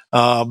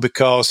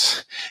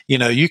 Because,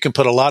 you can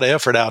put a lot of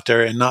effort out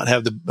there and not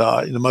have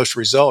the most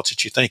results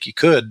that you think you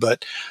could.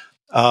 But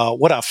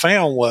what I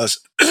found was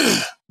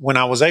when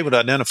I was able to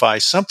identify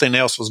something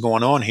else was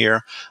going on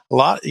here, a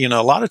lot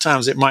of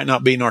times it might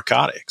not be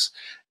narcotics.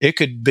 It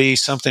could be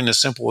something as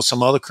simple as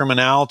some other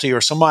criminality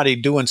or somebody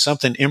doing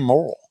something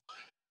immoral.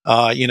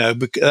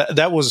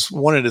 That was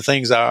one of the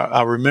things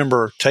I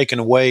remember taking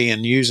away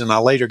and using. I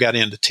later got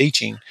into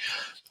teaching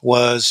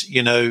was,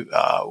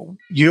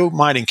 you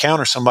might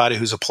encounter somebody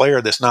who's a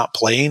player that's not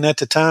playing at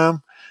the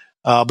time,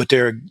 but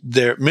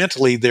they're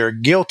mentally they're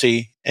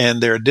guilty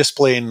and they're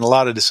displaying a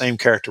lot of the same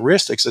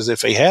characteristics as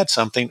if they had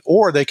something,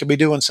 or they could be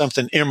doing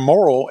something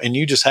immoral and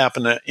you just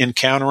happen to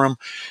encounter them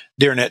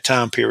during that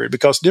time period,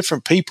 because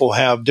different people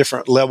have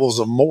different levels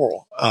of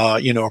moral,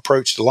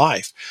 approach to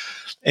life.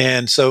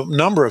 And so a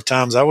number of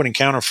times I would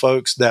encounter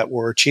folks that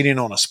were cheating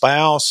on a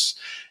spouse,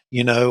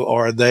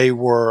 or they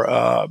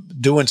were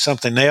doing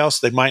something else.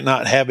 They might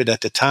not have it at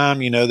the time.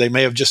 They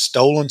may have just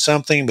stolen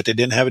something, but they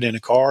didn't have it in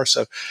a car.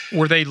 So,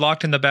 were they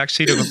locked in the back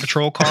seat of a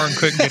patrol car and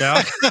couldn't get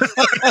out?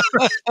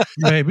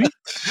 Maybe.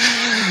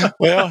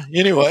 Well,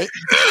 anyway,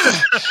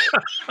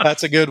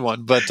 that's a good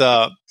one.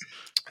 But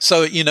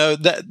so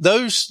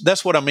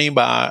that's what I mean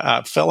by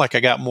I felt like I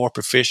got more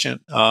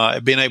proficient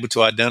at being able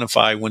to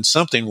identify when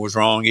something was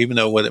wrong, even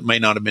though it may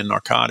not have been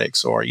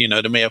narcotics, or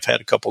they may have had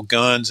a couple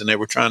guns and they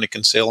were trying to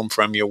conceal them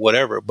from you or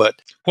whatever.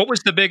 But what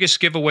was the biggest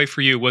giveaway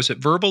for you? Was it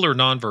verbal or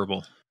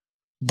nonverbal?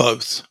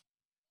 Both.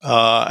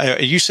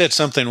 You said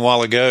something a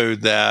while ago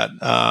that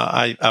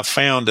I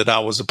found that I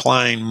was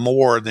applying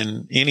more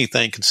than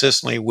anything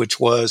consistently, which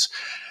was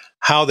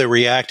how they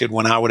reacted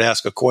when I would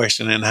ask a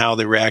question and how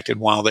they reacted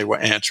while they were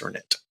answering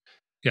it.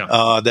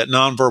 Yeah. That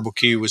nonverbal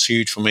cue was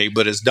huge for me.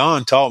 But as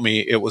Don taught me,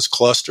 it was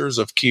clusters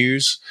of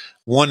cues.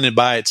 One that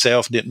by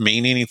itself didn't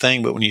mean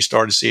anything, but when you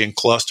started seeing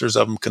clusters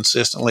of them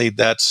consistently,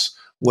 that's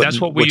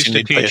what we used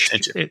to teach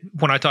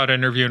when I taught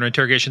interview and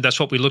interrogation. That's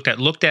what we looked at.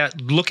 Look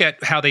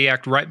at how they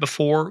act right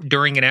before,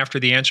 during, and after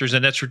the answers,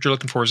 and that's what you're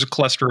looking for is a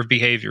cluster of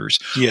behaviors.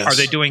 Yes. Are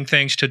they doing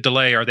things to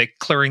delay? Are they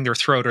clearing their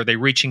throat? Are they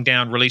reaching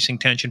down, releasing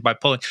tension by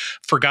pulling?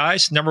 For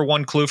guys, number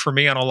one clue for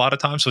me on a lot of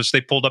times was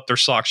they pulled up their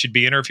socks. You'd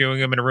be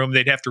interviewing them in a room,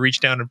 they'd have to reach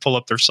down and pull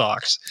up their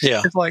socks.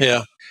 Yeah, it's like,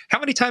 how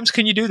many times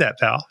can you do that,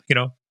 pal?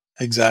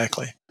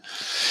 Exactly.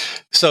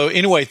 So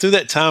anyway, through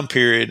that time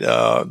period,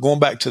 going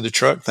back to the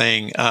truck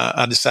thing,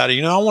 I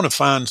decided, I want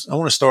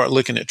to start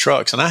looking at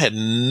trucks, and I had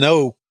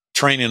no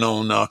training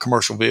on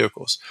commercial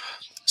vehicles.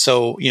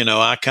 So,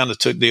 I kind of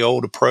took the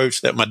old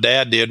approach that my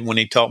dad did when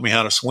he taught me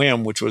how to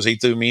swim, which was he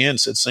threw me in,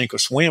 said sink or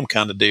swim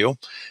kind of deal.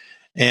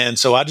 And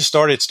so I just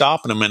started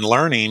stopping them and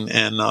learning.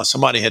 And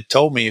somebody had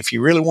told me, if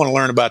you really want to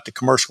learn about the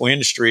commercial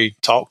industry,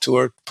 talk to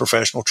a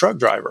professional truck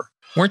driver.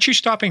 Weren't you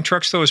stopping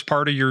trucks, though, as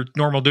part of your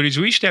normal duties?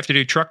 We used to have to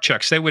do truck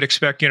checks. They would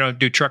expect,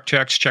 do truck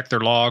checks, check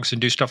their logs,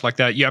 and do stuff like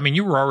that. Yeah, I mean,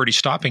 you were already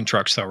stopping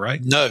trucks, though,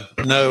 right? No.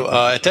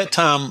 At that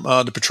time,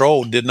 the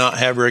patrol did not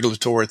have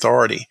regulatory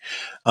authority.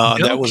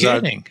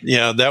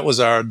 That was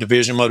our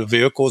Division Motor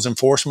Vehicles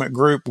Enforcement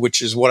Group, which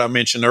is what I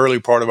mentioned earlier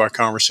part of our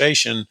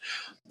conversation.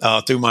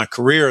 Through my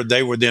career,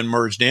 they were then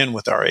merged in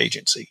with our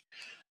agency.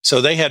 So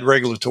they had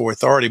regulatory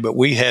authority, but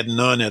we had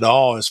none at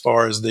all as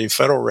far as the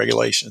federal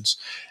regulations.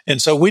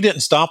 And so we didn't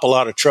stop a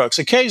lot of trucks.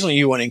 Occasionally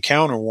you would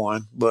encounter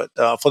one, but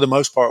for the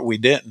most part, we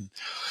didn't.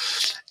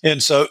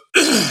 And so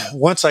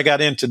once I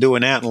got into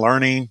doing that and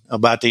learning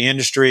about the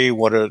industry,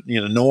 what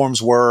norms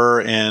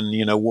were and,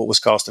 what was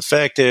cost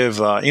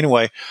effective,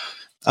 anyway,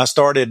 I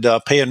started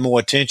paying more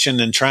attention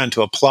and trying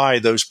to apply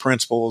those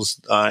principles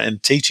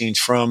and teachings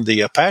from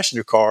the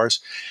passenger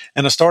cars.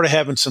 And I started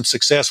having some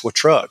success with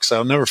trucks.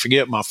 I'll never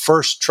forget my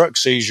first truck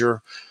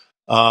seizure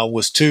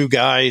was 2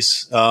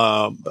 guys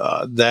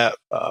that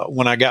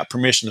when I got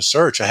permission to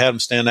search, I had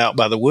them stand out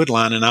by the wood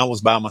line and I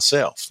was by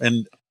myself.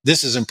 And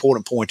this is an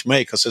important point to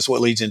make because that's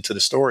what leads into the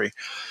story.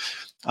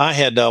 I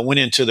had went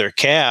into their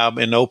cab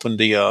and opened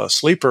the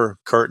sleeper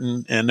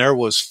curtain, and there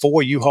was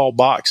 4 U-Haul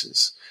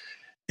boxes.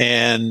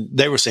 And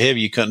they were so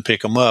heavy you couldn't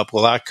pick them up.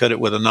 Well, I cut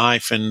it with a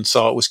knife and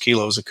saw it was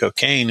kilos of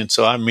cocaine. And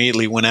so I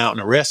immediately went out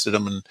and arrested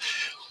them. And,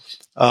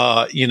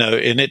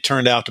 and it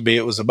turned out to be,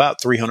 it was about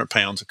 300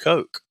 pounds of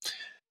coke.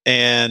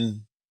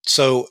 And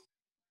so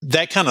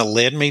that kind of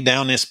led me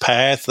down this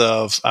path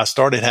of I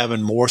started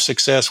having more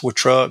success with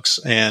trucks,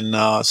 and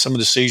some of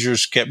the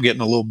seizures kept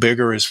getting a little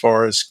bigger as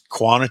far as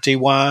quantity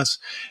wise.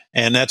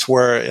 And that's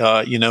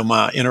where,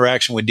 my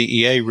interaction with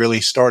DEA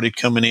really started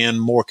coming in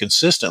more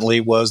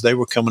consistently. Was they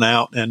were coming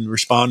out and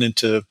responding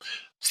to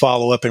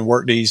follow up and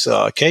work these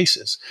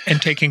cases.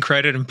 And taking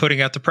credit and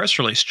putting out the press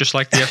release, just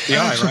like the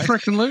FBI, right?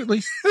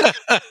 Absolutely.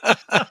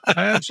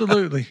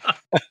 Absolutely.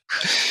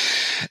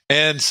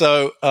 And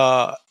so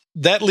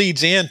that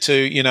leads into,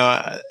 in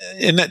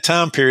that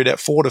time period,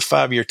 that 4 to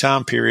 5 year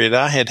time period,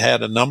 I had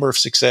a number of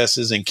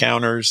successes,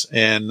 encounters,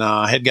 and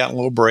I had gotten a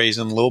little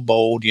brazen, a little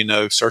bold,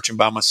 searching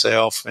by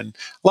myself. And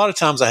a lot of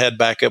times I had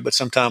backup, but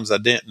sometimes I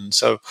didn't.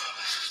 So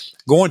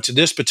going to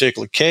this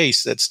particular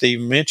case that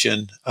Steve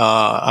mentioned,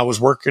 I was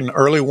working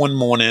early one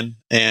morning,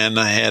 and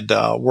I had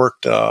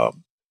worked,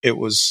 it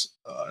was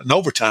an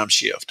overtime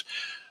shift.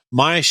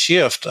 My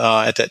shift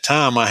at that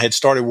time, I had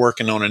started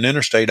working on an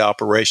interstate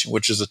operation,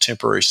 which is a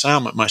temporary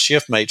assignment. My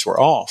shift mates were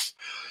off.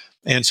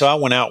 And so I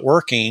went out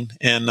working,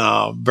 and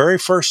very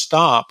first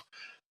stop,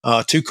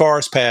 2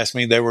 cars passed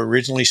me. They were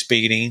originally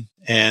speeding.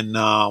 And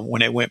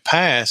when it went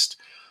past,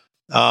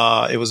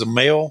 it was a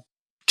male,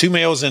 2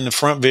 males in the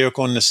front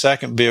vehicle, and the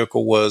second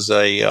vehicle was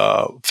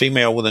a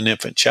female with an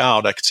infant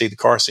child. I could see the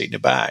car seat in the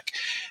back.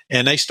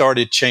 And they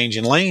started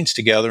changing lanes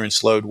together and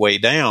slowed way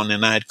down.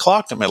 And I had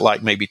clocked them at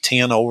like maybe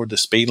 10 over the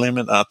speed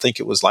limit. I think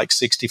it was like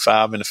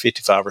 65 and a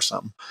 55 or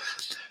something.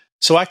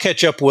 So I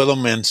catch up with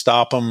them and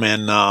stop them.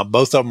 And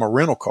both of them are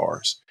rental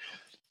cars.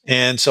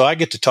 And so I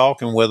get to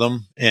talking with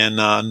them.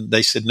 And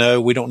they said, no,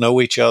 we don't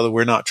know each other.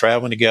 We're not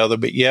traveling together.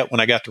 But yet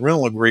when I got the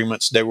rental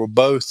agreements, they were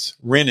both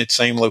rented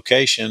same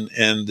location.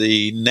 And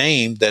the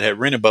name that had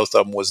rented both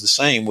of them was the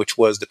same, which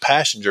was the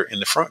passenger in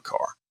the front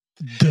car.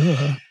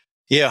 Duh.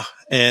 Yeah.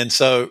 And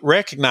so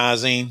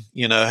recognizing,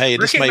 hey,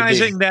 this may be.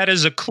 Recognizing that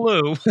as a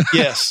clue.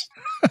 Yes.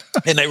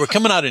 And they were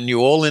coming out of New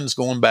Orleans,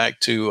 going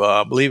back to,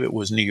 I believe it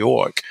was New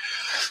York.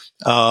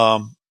 I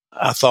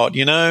thought,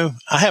 I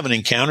haven't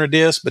encountered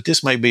this, but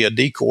this may be a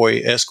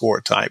decoy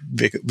escort type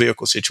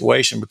vehicle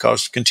situation,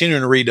 because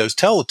continuing to read those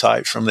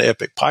teletypes from the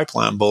Epic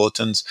Pipeline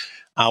bulletins,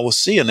 I was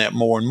seeing that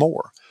more and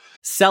more.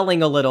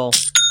 Selling a little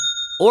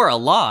or a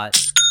lot,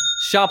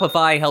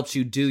 Shopify helps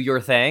you do your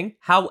thing,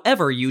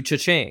 however you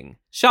cha-ching.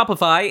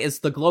 Shopify is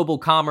the global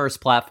commerce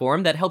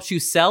platform that helps you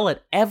sell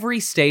at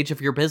every stage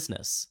of your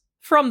business.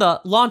 From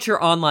the launch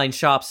your online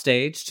shop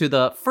stage to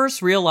the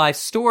first real life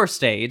store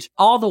stage,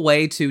 all the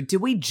way to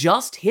did we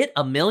just hit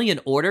 1 million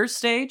orders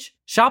stage?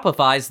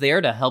 Shopify's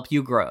there to help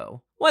you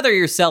grow. Whether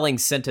you're selling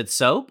scented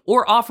soap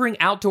or offering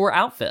outdoor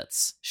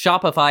outfits,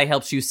 Shopify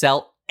helps you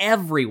sell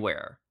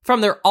everywhere.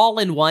 From their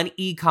all-in-one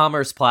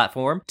e-commerce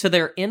platform to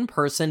their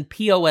in-person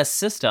POS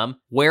system,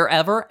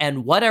 wherever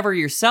and whatever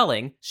you're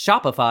selling,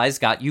 Shopify's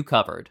got you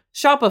covered.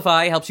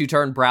 Shopify helps you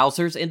turn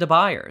browsers into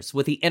buyers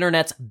with the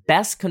internet's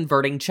best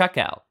converting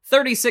checkout,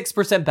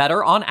 36%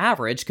 better on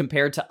average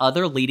compared to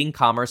other leading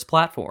commerce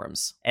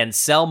platforms. And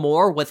sell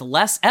more with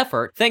less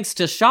effort thanks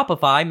to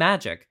Shopify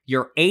Magic,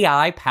 your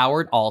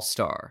AI-powered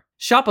all-star.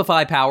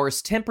 Shopify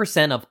powers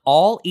 10% of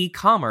all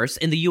e-commerce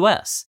in the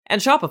US,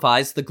 and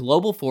Shopify's the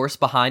global force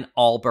behind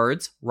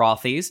Allbirds,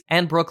 Rothy's,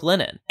 and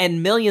Brooklinen,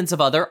 and millions of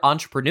other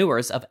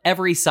entrepreneurs of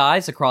every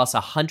size across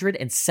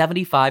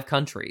 175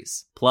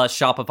 countries. Plus,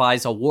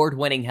 Shopify's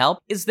award-winning help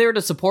is there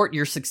to support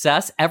your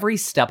success every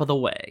step of the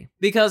way.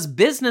 Because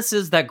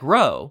businesses that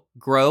grow,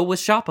 grow with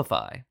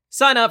Shopify.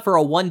 Sign up for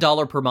a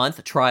 $1 per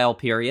month trial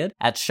period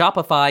at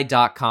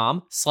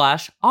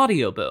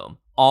shopify.com/audioboom,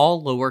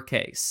 all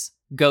lowercase.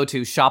 Go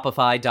to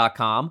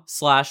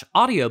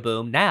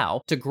shopify.com/audioboom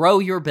now to grow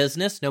your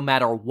business no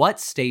matter what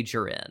stage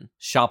you're in.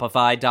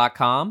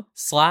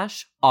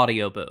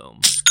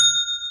 Shopify.com/audioboom.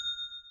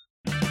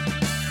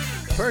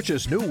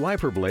 Purchase new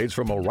wiper blades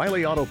from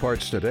O'Reilly Auto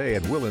Parts today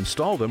and we'll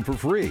install them for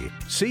free.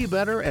 See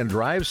better and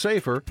drive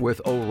safer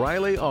with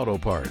O'Reilly Auto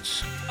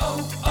Parts.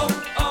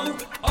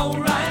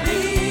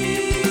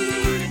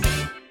 O'Reilly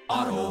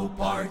Auto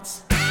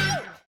Parts.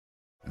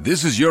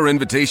 This is your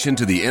invitation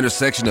to the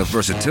intersection of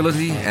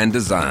versatility and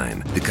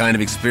design. The kind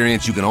of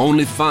experience you can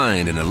only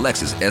find in a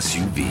Lexus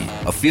SUV.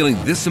 A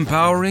feeling this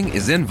empowering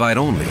is invite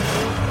only.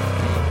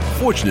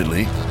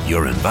 Fortunately,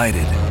 you're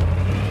invited.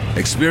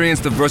 Experience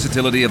the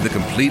versatility of the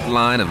complete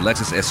line of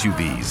Lexus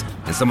SUVs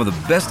and some of the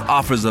best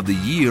offers of the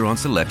year on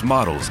select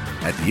models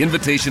at the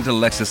Invitation to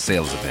Lexus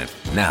sales event,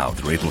 now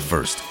through April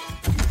 1st.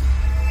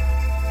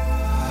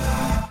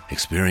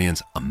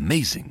 Experience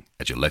amazing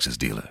at your Lexus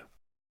dealer.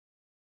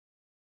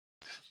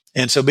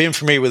 And so being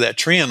familiar with that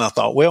trend, I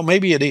thought, well,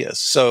 maybe it is.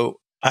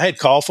 So I had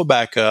called for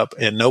backup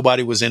and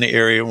nobody was in the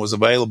area and was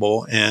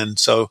available. And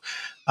so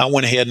I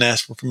went ahead and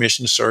asked for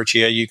permission to search.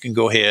 Yeah, you can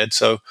go ahead.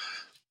 So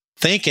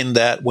thinking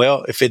that,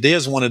 well, if it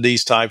is one of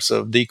these types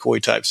of decoy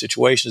type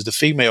situations, the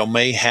female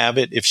may have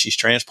it if she's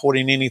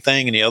transporting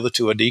anything and the other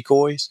two are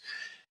decoys.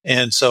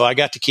 And so I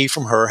got the key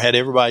from her, had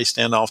everybody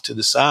stand off to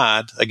the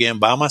side, again,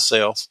 by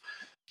myself.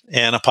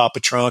 and I pop a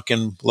trunk,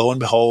 and lo and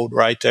behold,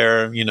 right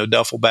there,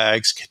 duffel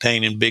bags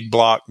containing big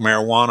block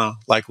marijuana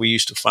like we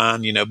used to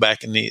find,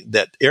 back in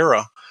that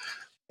era.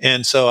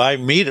 And so I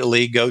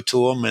immediately go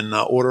to them and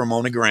order them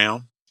on the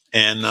ground.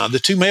 And the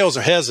two males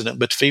are hesitant,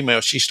 but the female,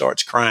 she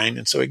starts crying.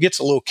 And so it gets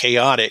a little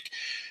chaotic.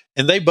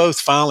 And they both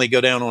finally go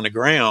down on the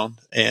ground.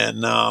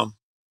 And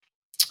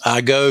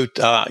I go,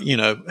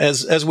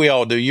 as we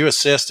all do, you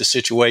assess the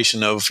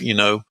situation of,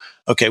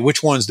 okay,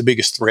 which one's the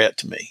biggest threat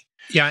to me?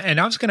 Yeah,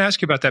 and I was going to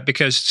ask you about that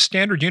because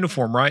standard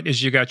uniform, right,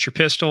 is you got your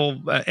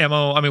pistol,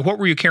 ammo. I mean, what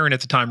were you carrying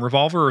at the time,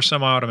 revolver or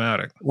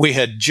semi-automatic? We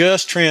had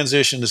just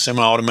transitioned to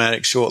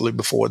semi-automatic shortly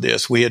before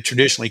this. We had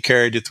traditionally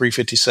carried the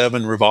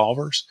 .357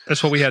 revolvers.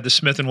 That's what we had, the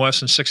Smith &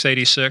 Wesson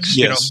 686.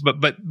 Yes.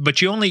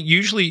 But you only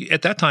usually,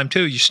 at that time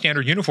too, you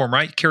standard uniform,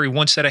 right, carry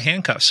one set of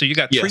handcuffs. So you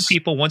got three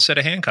people, one set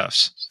of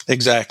handcuffs.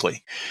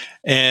 Exactly.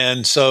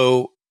 And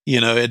so,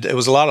 it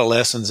was a lot of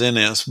lessons in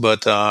this.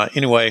 But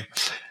anyway,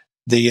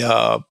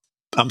 the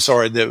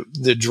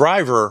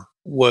driver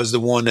was the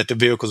one that the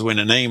vehicles were in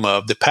the name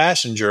of. The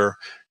passenger,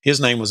 his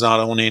name was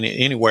not on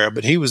anywhere,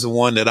 but he was the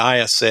one that I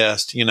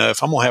assessed,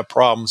 if I'm going to have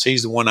problems,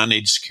 he's the one I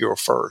need to secure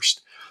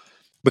first.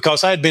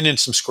 Because I had been in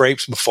some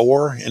scrapes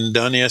before and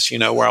done this,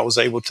 where I was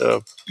able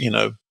to,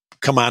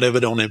 come out of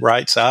it on the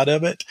right side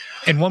of it.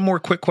 And one more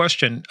quick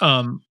question.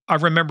 I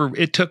remember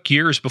it took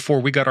years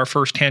before we got our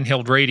first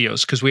handheld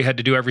radios because we had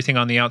to do everything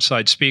on the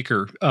outside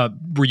speaker.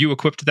 Were you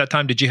equipped at that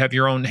time? Did you have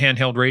your own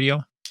handheld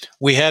radio?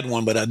 We had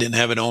one, but I didn't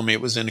have it on me. It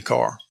was in the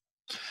car.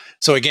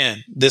 So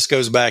again, this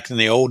goes back in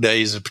the old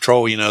days of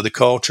patrol, the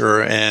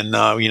culture, and,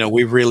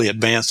 we've really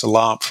advanced a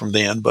lot from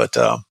then. But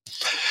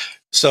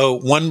so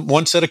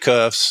one set of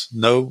cuffs,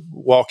 no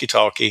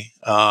walkie-talkie.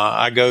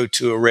 I go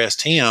to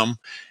arrest him,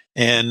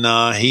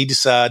 and he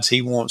decides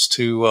he wants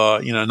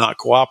to, not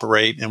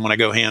cooperate. And when I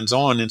go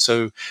hands-on, and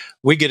so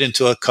we get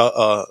into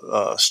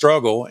a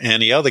struggle,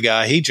 and the other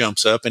guy, he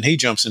jumps up, and he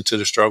jumps into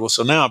the struggle.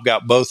 So now I've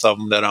got both of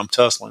them that I'm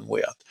tussling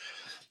with.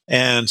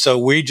 And so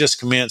we just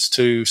commenced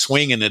to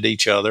swinging at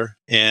each other.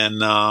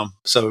 And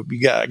so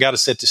I got to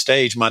set the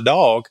stage. My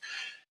dog,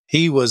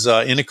 he was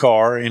in the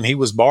car and he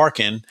was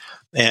barking,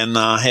 and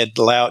had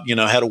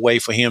a way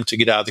for him to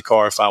get out of the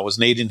car if I was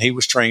needed. He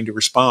was trained to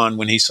respond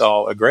when he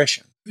saw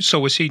aggression. So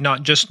was he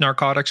not just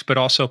narcotics, but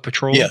also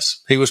patrol?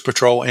 Yes, he was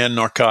patrol and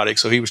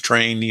narcotics. So he was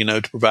trained,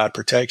 to provide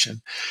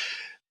protection.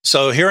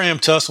 So here I am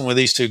tussling with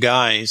these two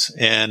guys,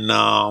 and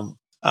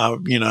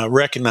I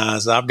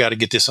recognize I've got to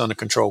get this under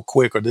control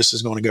quick, or this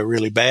is going to go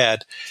really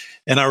bad.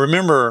 And I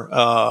remember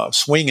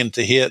swinging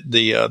to hit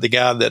the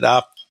guy that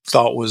I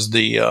thought was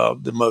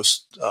the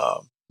most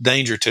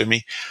danger to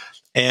me.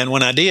 And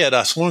when I did,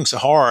 I swung so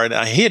hard,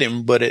 I hit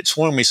him, but it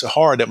swung me so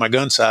hard that my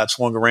gun side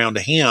swung around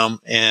to him,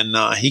 and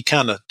he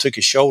kind of took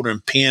his shoulder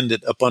and pinned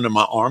it up under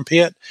my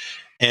armpit.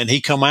 And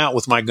he come out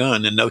with my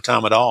gun in no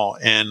time at all.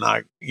 And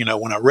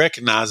when I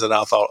recognized it,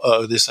 I thought,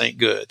 oh, this ain't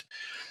good.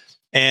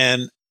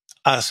 And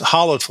I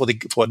hollered for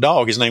a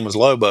dog. His name was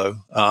Lobo.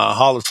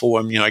 Hollered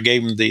for him. I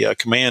gave him the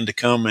command to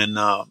come and,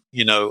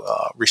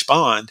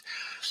 respond.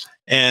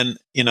 And,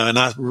 and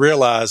I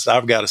realized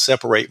I've got to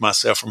separate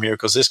myself from here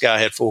because this guy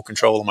had full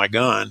control of my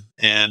gun,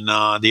 and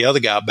the other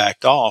guy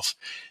backed off.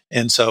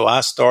 And so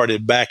I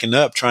started backing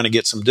up, trying to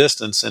get some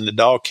distance, and the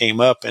dog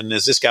came up. And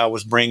as this guy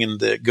was bringing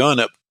the gun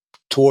up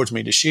towards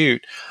me to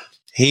shoot,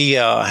 he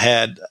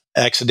had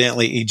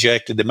accidentally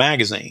ejected the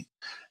magazine,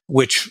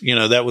 which,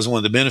 that was one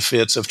of the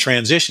benefits of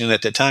transitioning.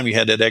 At that time, you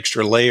had that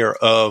extra layer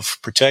of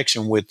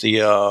protection with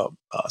the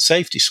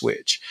safety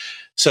switch.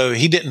 So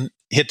he didn't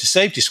hit the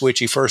safety switch.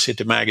 He first hit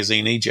the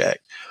magazine eject.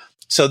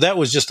 So that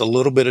was just a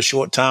little bit of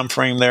short time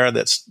frame there.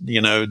 That's,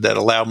 that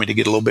allowed me to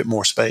get a little bit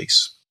more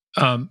space.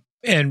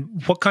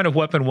 And what kind of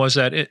weapon was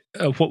that?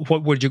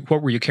 What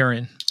were you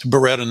carrying?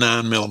 Beretta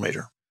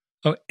 9mm.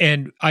 Oh,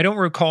 and I don't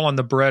recall on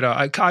the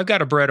Beretta. I've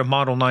got a Beretta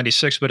Model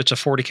 96, but it's a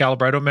 40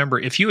 caliber. I don't remember.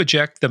 If you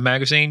eject the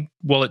magazine,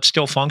 will it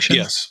still function?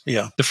 Yes.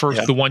 Yeah.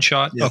 The one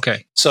shot? Yeah.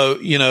 Okay. So,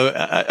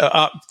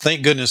 I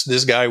thank goodness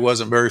this guy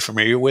wasn't very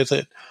familiar with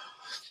it.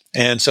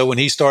 And so when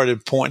he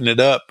started pointing it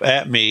up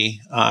at me,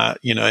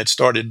 it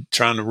started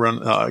trying to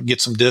run,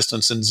 get some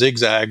distance and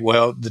zigzag.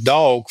 Well, the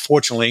dog,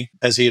 fortunately,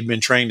 as he had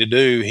been trained to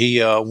do,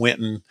 he went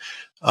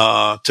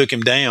and took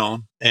him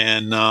down.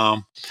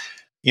 And,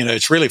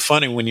 it's really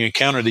funny when you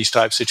encounter these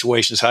type of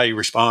situations, how you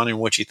respond and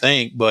what you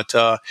think. But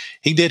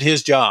he did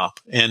his job,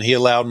 and he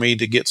allowed me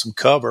to get some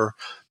cover.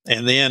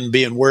 And then,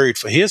 being worried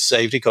for his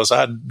safety, because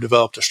I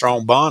developed a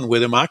strong bond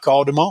with him, I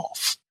called him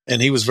off,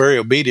 and he was very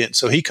obedient.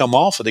 So he come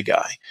off of the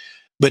guy,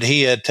 but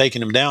he had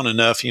taken him down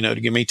enough, to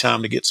give me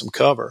time to get some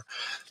cover.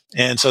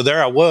 And so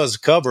there I was,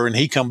 cover, and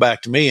he come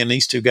back to me, and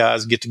these two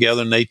guys get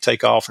together, and they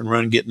take off and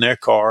run, get in their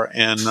car,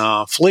 and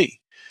flee.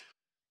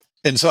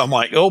 And so I'm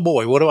like, oh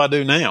boy, what do I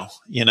do now?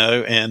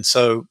 And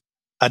so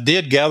I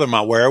did gather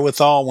my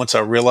wherewithal once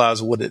I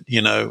realized what it,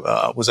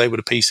 was able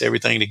to piece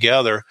everything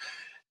together.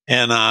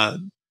 And I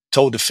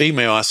told the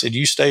female, I said,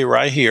 you stay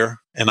right here.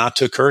 And I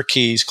took her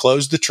keys,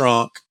 closed the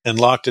trunk, and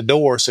locked the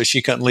door so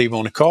she couldn't leave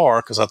on the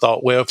car. Because I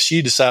thought, well, if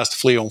she decides to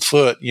flee on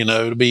foot,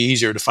 it'll be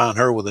easier to find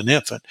her with an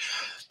infant.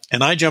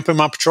 And I jump in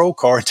my patrol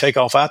car and take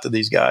off after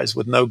these guys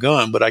with no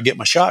gun, but I get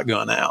my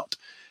shotgun out.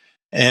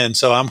 And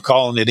so I'm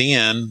calling it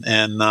in.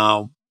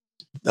 And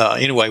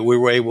anyway, we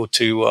were able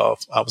to,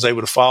 I was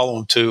able to follow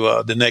them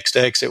to the next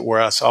exit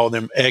where I saw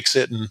them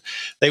exit, and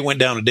they went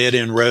down a dead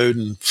end road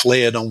and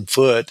fled on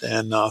foot.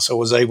 And so I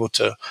was able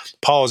to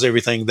pause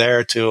everything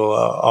there till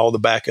all the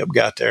backup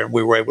got there, and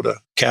we were able to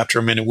capture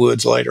them in the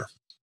woods later.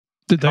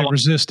 Did they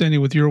resist any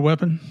with your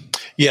weapon?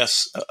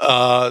 Yes.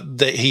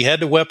 He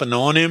had the weapon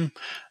on him,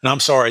 and I'm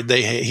sorry,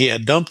 he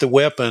had dumped the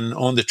weapon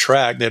on the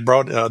track. They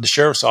brought the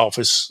sheriff's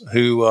office,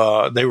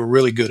 who they were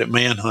really good at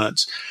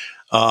manhunts.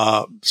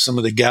 Some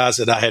of the guys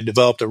that I had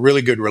developed a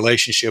really good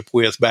relationship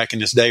with back in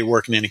this day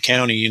working in the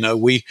county, in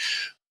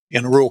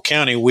a rural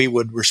county, we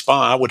would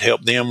respond. I would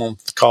help them on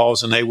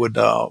calls, and they would,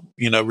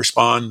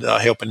 respond,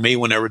 helping me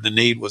whenever the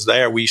need was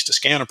there. We used to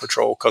scanner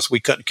patrol because we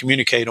couldn't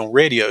communicate on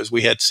radios.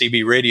 We had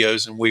CB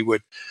radios, and we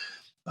would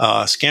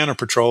scanner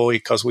patrol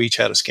because we each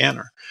had a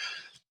scanner.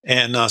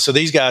 And so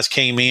these guys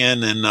came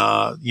in, and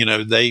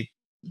they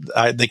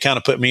kind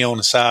of put me on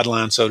the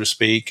sideline, so to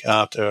speak,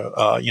 after,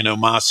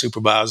 my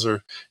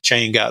supervisor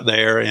chain got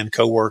there and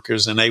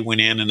coworkers, and they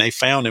went in and they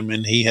found him,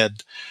 and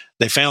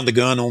they found the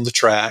gun on the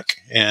track.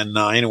 And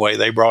anyway,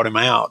 they brought him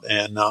out,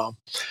 and,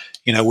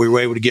 we were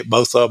able to get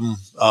both of them,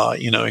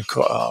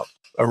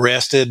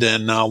 arrested,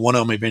 and one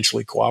of them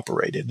eventually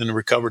cooperated and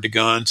recovered the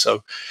gun.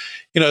 So,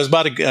 it's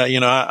about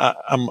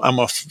I'm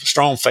a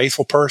strong,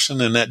 faithful person,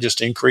 and that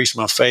just increased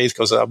my faith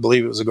because I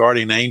believe it was a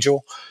guardian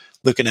angel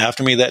looking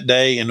after me that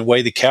day. And the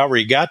way the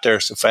cavalry got there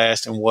so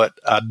fast, and what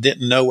I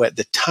didn't know at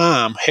the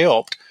time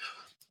helped,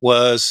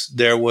 was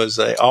there was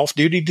a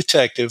off-duty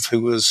detective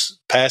who was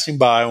passing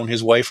by on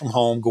his way from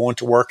home, going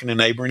to work in a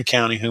neighboring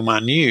county, whom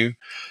I knew.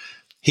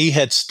 He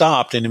had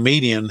stopped in the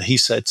median. He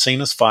said, seen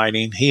us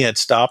fighting. He had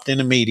stopped in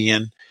the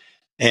median,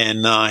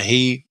 and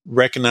he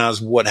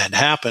recognized what had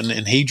happened,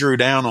 and he drew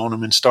down on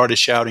them and started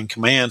shouting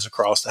commands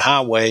across the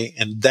highway.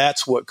 And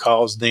that's what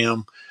caused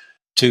them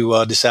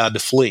to decide to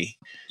flee.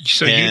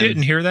 So you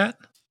didn't hear that?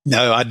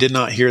 No, I did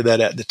not hear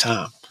that at the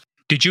time.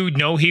 Did you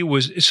know he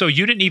was? So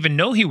you didn't even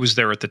know he was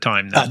there at the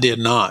time, then? I did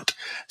not.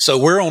 So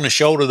we're on the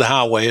shoulder of the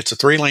highway. It's a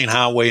 3-lane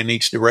highway in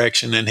each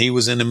direction, and he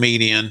was in the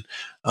median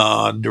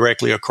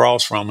directly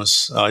across from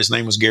us. His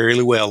name was Gary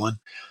Llewellyn.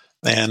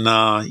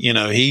 And,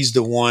 he's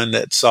the one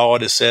that saw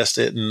it, assessed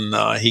it,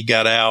 and he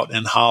got out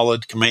and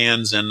hollered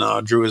commands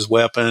and drew his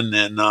weapon.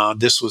 And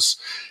this was,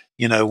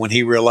 when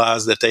he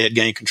realized that they had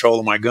gained control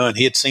of my gun.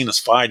 He had seen us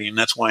fighting, and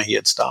that's why he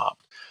had stopped.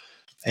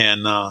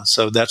 And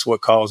so that's what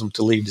caused him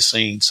to leave the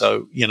scene.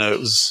 So,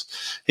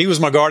 he was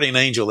my guardian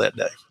angel that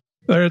day.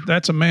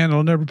 That's a man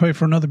that'll never pay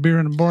for another beer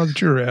in the bar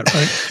that you're at,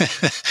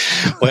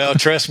 right? Well,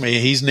 trust me,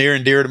 he's near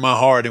and dear to my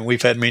heart, and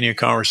we've had many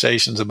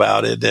conversations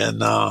about it.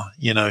 And,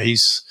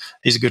 he's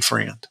a good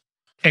friend.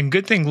 And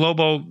good thing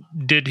Lobo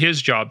did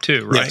his job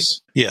too, right?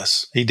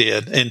 Yes, he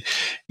did. And,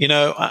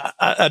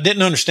 I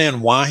didn't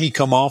understand why he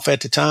come off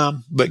at the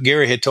time, but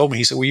Gary had told me,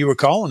 he said, well, you were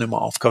calling him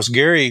off because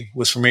Gary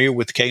was familiar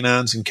with the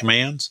canines and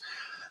commands.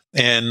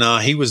 And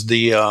he was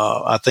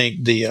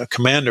the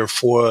commander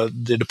for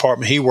the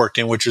department he worked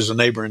in, which is a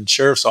neighboring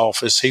sheriff's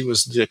office. He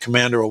was the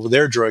commander over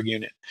their drug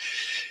unit.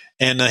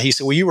 And he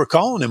said, well, you were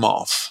calling him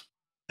off.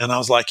 And I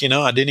was like,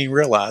 I didn't even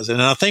realize it.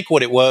 And I think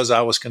what it was,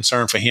 I was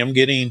concerned for him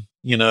getting,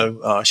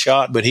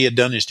 shot, but he had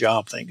done his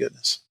job, thank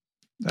goodness.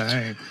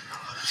 Dang.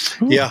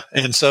 Yeah.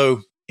 And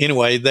so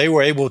anyway, they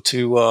were able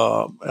to,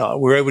 we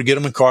were able to get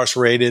him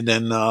incarcerated.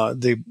 And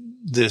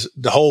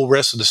the whole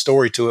rest of the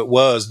story to it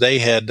was they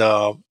had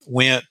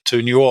went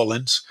to New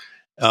Orleans.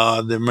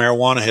 The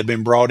marijuana had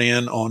been brought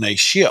in on a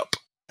ship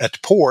at the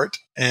port,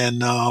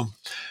 and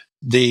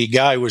the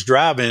guy who was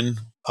driving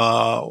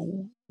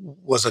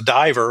was a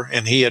diver,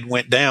 and he had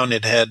went down.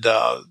 It had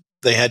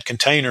they had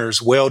containers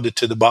welded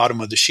to the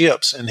bottom of the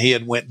ships, and he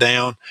had went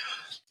down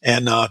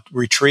and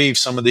retrieved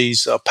some of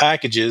these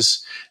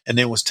packages, and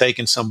then was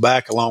taking some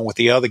back along with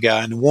the other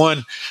guy. And the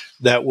one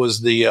that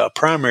was the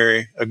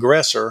primary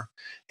aggressor,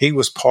 he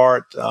was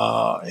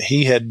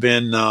he had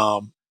been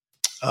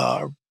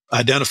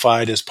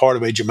identified as part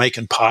of a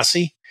Jamaican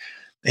posse,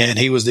 and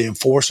he was the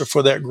enforcer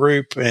for that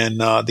group. And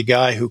the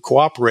guy who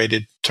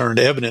cooperated, turned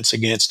evidence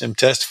against him,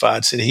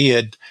 testified, said he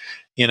had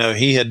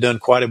done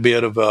quite a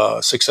bit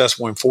of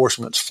successful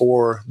enforcements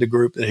for the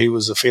group that he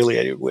was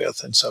affiliated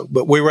with. And so,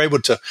 but we were able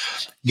to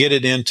get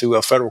it into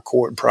a federal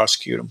court and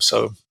prosecute him.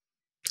 So,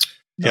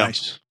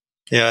 nice.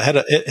 Yeah,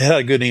 it had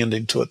a good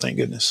ending to it, thank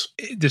goodness.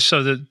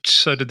 So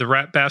did the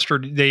rat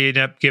bastard, they ended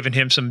up giving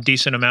him some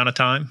decent amount of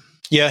time?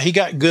 Yeah, he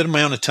got a good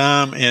amount of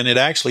time, and it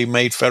actually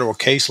made federal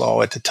case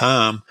law at the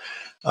time.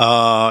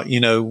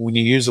 When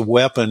you use a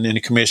weapon in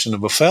the commission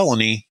of a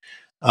felony,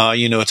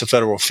 it's a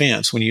federal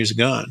offense when you use a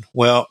gun.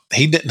 Well,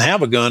 he didn't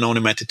have a gun on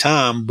him at the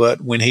time,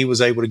 but when he was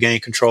able to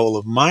gain control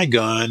of my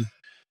gun,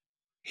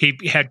 He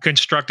had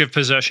constructive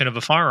possession of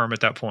a firearm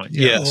at that point.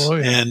 Yes. Oh,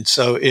 yeah. And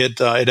so it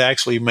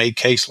actually made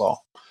case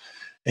law.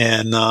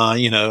 And,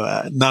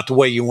 not the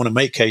way you want to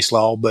make case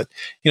law, but,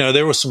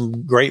 there were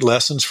some great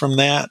lessons from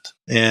that.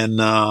 And,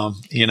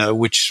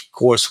 which, of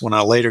course, when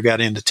I later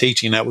got into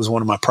teaching, that was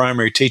one of my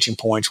primary teaching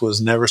points was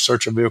never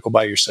search a vehicle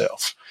by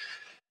yourself.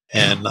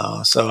 And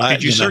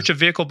Did you search a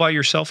vehicle by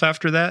yourself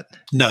after that?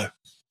 No,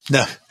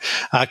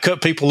 I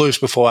cut people loose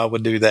before I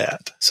would do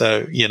that.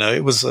 So,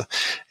 it was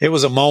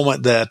a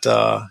moment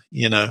that,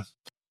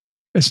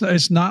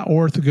 It's not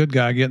worth a good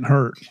guy getting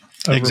hurt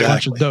over a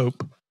bunch of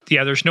dope.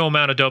 Yeah, there's no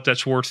amount of dope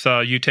that's worth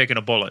you taking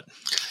a bullet.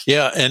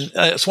 Yeah, and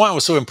that's why it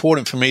was so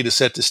important for me to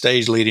set the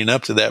stage leading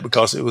up to that,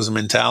 because it was a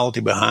mentality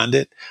behind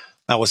it.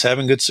 I was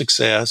having good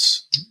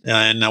success,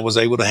 and I was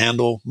able to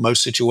handle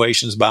most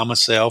situations by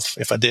myself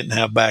if I didn't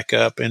have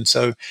backup. And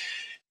so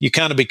you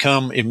kind of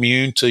become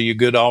immune to your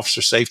good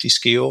officer safety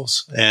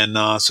skills. And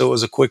so it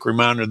was a quick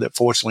reminder that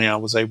fortunately I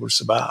was able to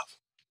survive.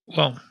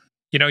 Well,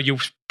 you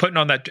putting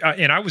on that,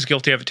 and I was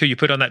guilty of it too. You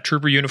put on that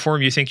trooper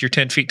uniform, you think you're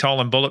 10 feet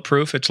tall and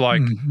bulletproof. It's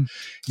like,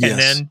 Yes. And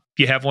then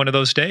you have one of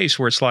those days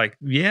where it's like,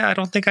 yeah, I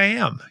don't think I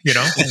am,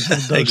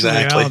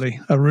 Exactly.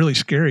 A really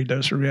scary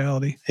dose of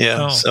reality.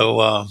 Yeah.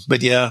 So,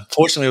 but yeah,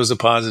 fortunately it was a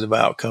positive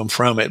outcome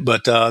from it.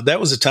 But that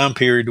was a time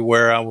period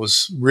where I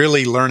was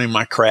really learning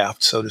my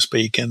craft, so to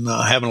speak, and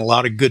having a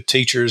lot of good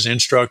teachers,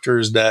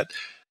 instructors that,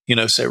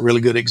 set really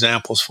good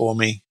examples for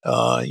me,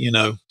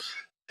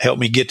 helped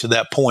me get to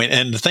that point.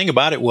 And the thing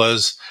about it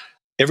was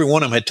every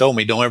one of them had told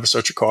me, don't ever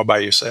search a car by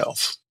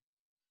yourself.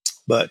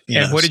 But,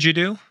 what did you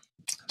do?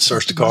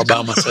 Search the car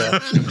by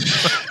myself.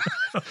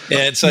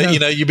 And so,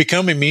 you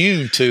become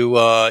immune to,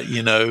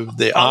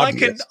 the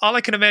obvious. All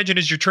I can imagine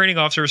is your training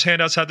officer's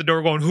hand outside the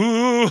door going,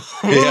 "Ooh."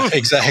 Yeah,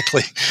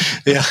 exactly.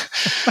 Yeah.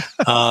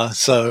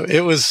 So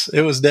it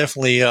was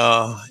definitely,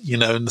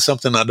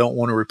 something I don't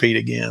want to repeat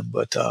again,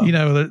 but,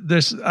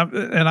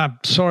 and I'm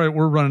sorry,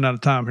 we're running out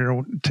of time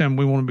here, Tim.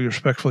 We want to be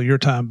respectful of your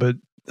time, but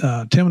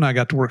Tim and I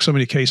got to work so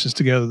many cases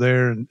together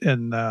there,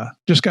 and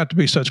just got to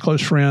be such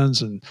close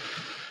friends, and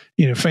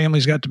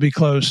families got to be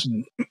close,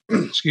 and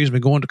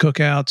going to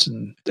cookouts,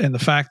 and the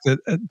fact that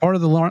part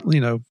of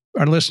the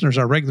our listeners,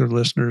 our regular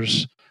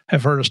listeners,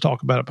 have heard us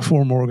talk about it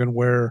before, Morgan,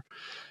 where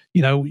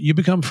you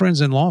become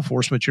friends in law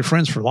enforcement, you're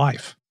friends for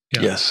life.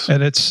 Yeah. Yes.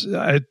 And it's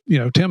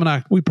Tim and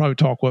I, we probably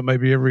talk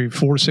maybe every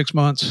 4 to 6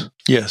 months.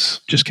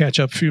 Yes. Just catch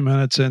up a few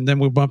minutes, and then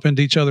we'll bump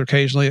into each other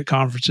occasionally at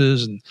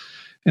conferences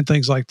and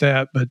things like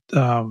that. But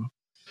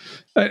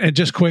and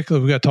just quickly,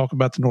 we got to talk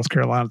about the North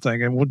Carolina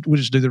thing, and we'll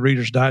just do the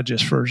Reader's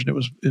Digest version. It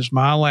was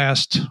my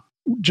last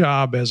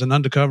job as an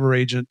undercover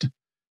agent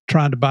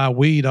trying to buy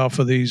weed off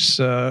of these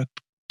 2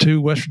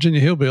 West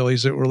Virginia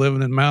hillbillies that were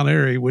living in Mount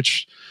Airy,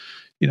 which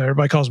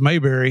everybody calls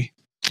Mayberry.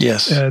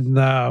 Yes,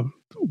 and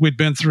we'd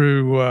been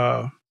through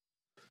a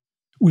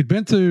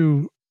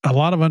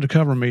lot of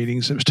undercover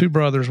meetings. It was 2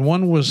 brothers.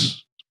 One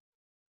was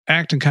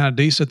acting kind of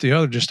decent. The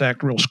other just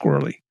acted real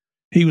squirrely.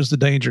 He was the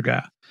danger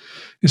guy.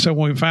 And so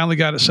when we finally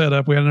got it set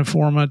up, we had an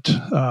informant.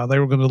 They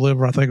were going to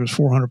deliver, I think it was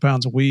 400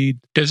 pounds of weed.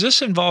 Does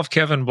this involve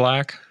Kevin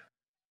Black?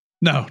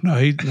 No.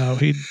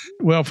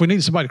 Well, if we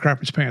needed somebody to crap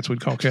his pants,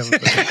 we'd call Kevin.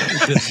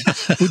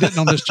 But we didn't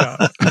on this job.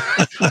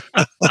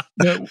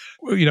 But,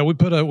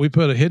 we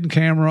put a hidden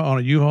camera on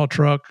a U-Haul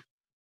truck.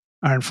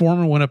 Our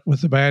informant went up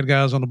with the bad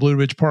guys on the Blue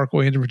Ridge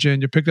Parkway into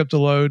Virginia, picked up the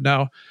load.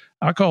 Now,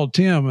 I called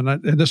Tim,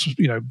 and this was,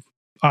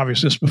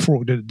 obviously this was before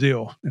we did a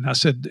deal. And I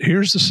said,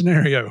 here's the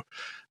scenario.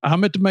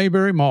 I'm at the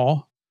Mayberry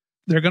Mall.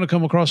 They're going to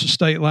come across the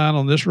state line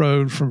on this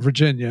road from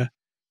Virginia.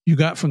 You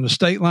got from the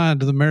state line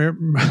to the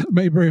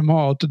Mayberry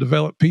Mall to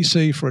develop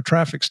PC for a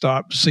traffic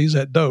stop to seize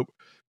that dope,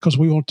 because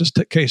we want this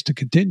case to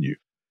continue.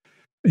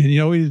 And you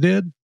know what he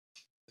did?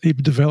 He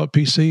developed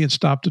PC and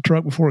stopped the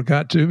truck before it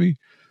got to me,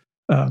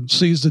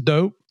 seized the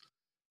dope.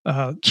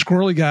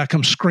 Squirrely guy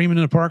comes screaming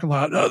in the parking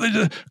lot. Oh,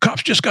 the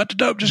cops just got the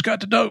dope,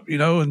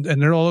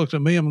 and they're all looking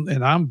at me,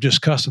 and I'm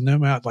just cussing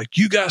them out. Like,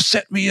 you guys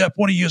set me up.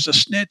 One of you is a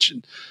snitch.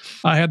 And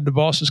I had the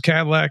boss's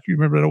Cadillac. You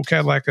remember that old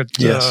Cadillac that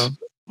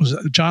was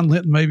John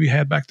Linton maybe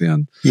had back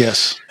then?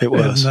 Yes, it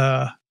was.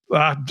 And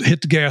I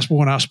hit the gas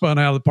when I spun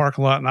out of the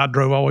parking lot, and I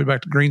drove all the way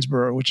back to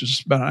Greensboro, which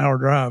is about an hour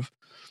drive.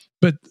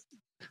 But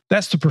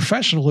that's the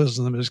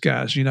professionalism of these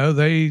guys.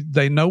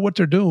 They know what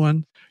they're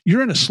doing.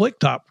 You're in a slick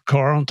top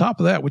car on top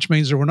of that, which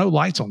means there were no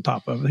lights on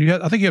top of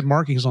it. I think you had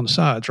markings on the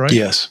sides, right?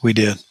 Yes, we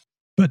did.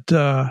 But,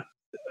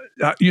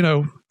 if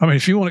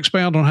you want to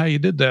expound on how you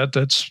did that,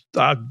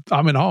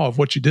 I'm in awe of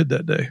what you did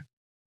that day.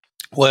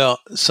 Well,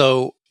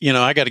 so,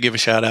 I got to give a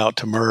shout out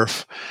to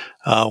Murph.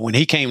 When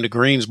he came to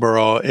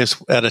Greensboro, it's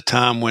at a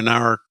time when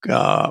our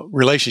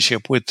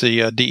relationship with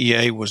the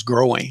DEA was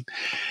growing.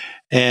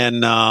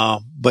 And,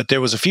 but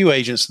there was a few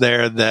agents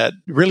there that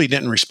really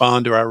didn't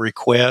respond to our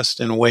request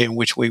in a way in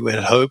which we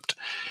had hoped.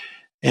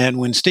 And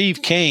when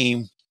Steve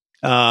came,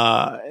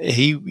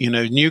 he,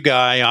 new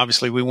guy,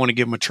 obviously we want to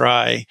give him a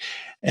try.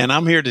 And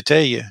I'm here to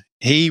tell you,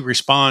 he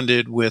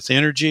responded with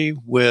energy,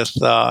 with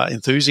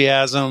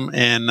enthusiasm,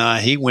 and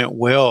he went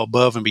well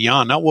above and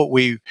beyond, not what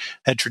we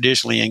had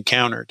traditionally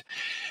encountered.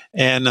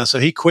 And so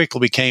he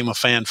quickly became a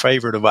fan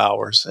favorite of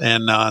ours.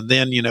 And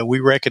then, we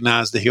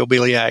recognized the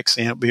hillbilly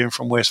accent being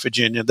from West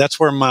Virginia. That's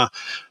where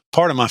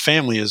part of my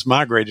family is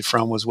migrated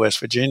from, was West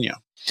Virginia.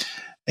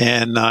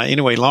 And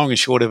anyway, long and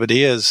short of it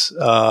is,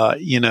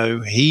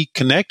 he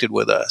connected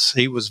with us.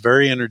 He was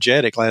very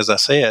energetic, as I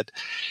said.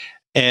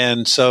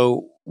 And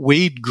so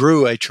we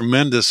grew a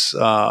tremendous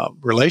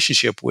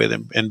relationship with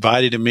him,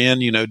 invited him in,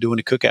 doing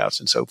the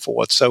cookouts and so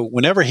forth. So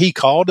whenever he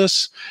called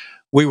us,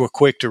 we were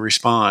quick to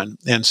respond.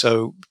 And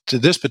so to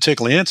this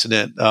particular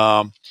incident,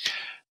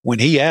 when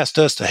he asked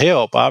us to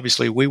help,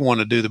 obviously we want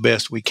to do the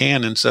best we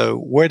can. And so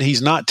what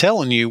he's not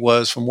telling you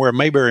was from where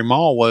Mayberry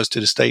Mall was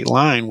to the state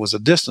line was a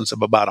distance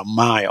of about a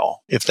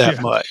mile, if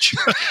that much.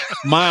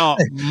 Mile,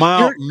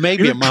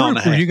 maybe a mile and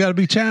a half. You got to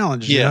be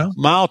challenged. Yeah,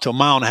 mile to a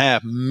mile and a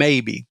half,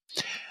 maybe.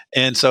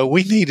 And so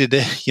we needed,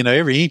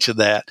 every inch of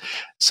that.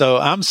 So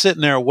I'm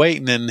sitting there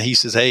waiting, and he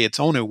says, "Hey, it's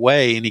on its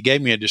way." And he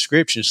gave me a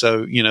description.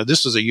 So,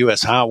 this was a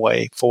U.S.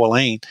 highway,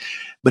 4-lane,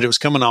 but it was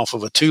coming off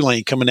of a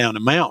 2-lane coming down the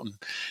mountain.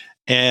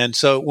 And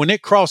so when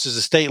it crosses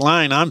the state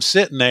line, I'm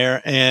sitting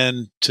there,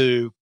 and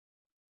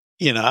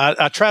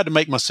I tried to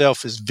make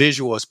myself as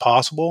visual as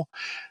possible.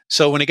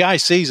 So when a guy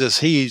sees us,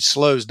 he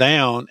slows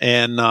down,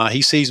 and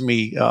he sees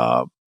me,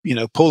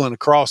 pulling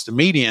across the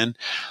median.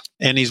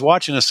 And he's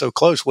watching us so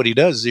close. What he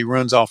does is he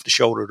runs off the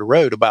shoulder of the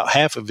road about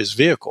half of his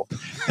vehicle.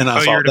 And I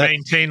thought, you're to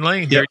maintain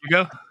lane. There you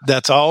go.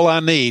 That's all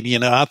I need.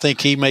 I think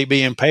he may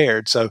be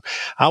impaired. So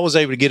I was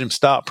able to get him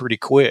stopped pretty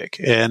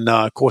quick. And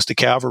of course, the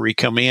cavalry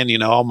come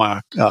in. All my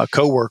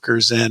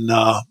coworkers, and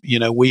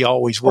we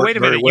always work. Wait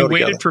a minute, you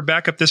waited for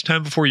backup this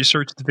time before you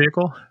searched the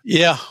vehicle?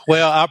 Yeah.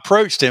 Well, I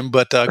approached him,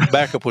 but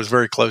backup was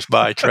very close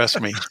by.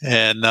 Trust me.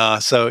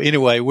 And so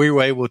anyway, we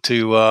were able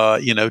to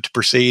to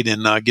proceed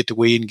and get the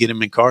weed and get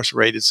him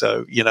incarcerated. So.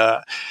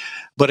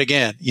 But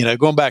again,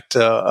 going back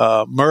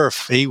to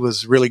Murph, he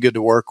was really good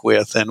to work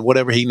with, and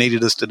whatever he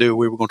needed us to do,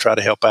 we were going to try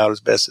to help out as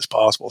best as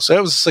possible. So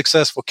it was a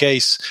successful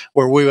case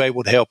where we were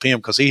able to help him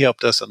because he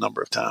helped us a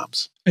number of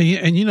times.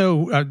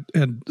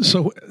 And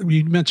so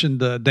you mentioned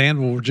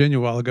Danville, Virginia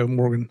a while ago,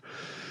 Morgan.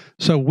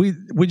 So we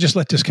just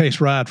let this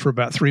case ride for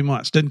about 3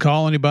 months. Didn't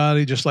call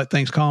anybody, just let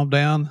things calm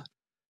down.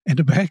 And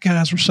the bad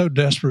guys were so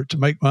desperate to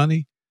make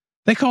money.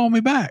 They called me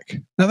back.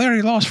 Now, they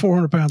already lost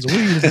 400 pounds of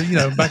weed.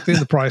 But, back then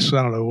the price,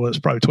 I don't know, was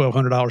probably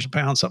 $1,200 a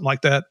pound, something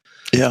like that.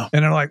 Yeah.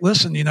 And they're like,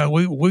 "Listen,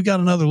 we got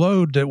another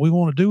load that we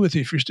want to do with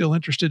you if you're still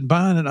interested in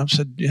buying it." And I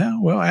said, "Yeah,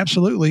 well,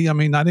 absolutely. I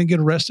mean, I didn't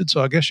get arrested,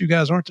 so I guess you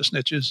guys aren't the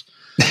snitches."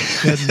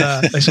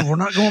 And they said, "We're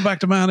not going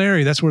back to Mount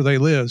Airy. That's where they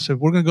live." So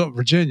we're going to go to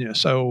Virginia.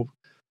 So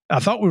I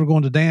thought we were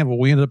going to Danville.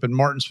 We ended up in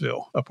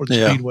Martinsville, up where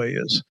the Speedway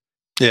is.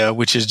 Yeah,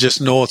 which is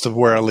just north of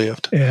where I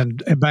lived.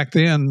 And back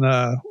then,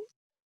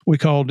 we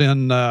called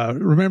in,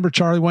 remember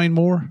Charlie Wayne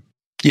Moore?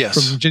 Yes.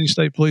 From Virginia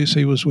State Police.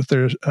 He was with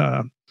their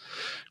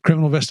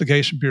Criminal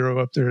Investigation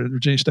Bureau up there at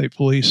Virginia State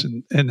Police.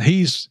 And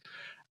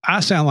I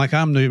sound like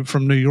I'm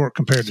from New York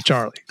compared to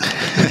Charlie.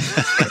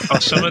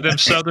 Some of them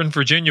Southern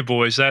Virginia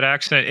boys, that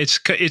accent,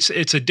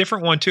 it's a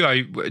different one too.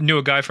 I knew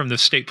a guy from the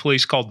state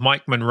police called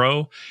Mike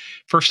Monroe.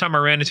 First time I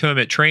ran into him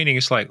at training,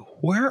 it's like,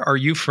 "Where are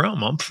you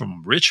from?" "I'm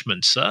from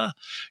Richmond, sir."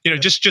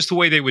 Just the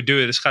way they would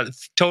do it is kind of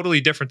totally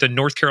different than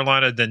North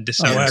Carolina than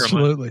South Carolina.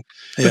 Absolutely.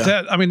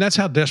 Yeah. But that's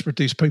how desperate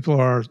these people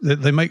are.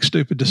 They make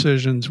stupid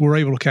decisions. We're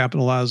able to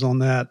capitalize on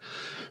that.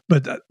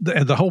 But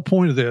the whole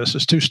point of this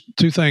is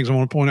two things I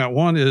want to point out.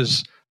 One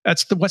is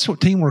that's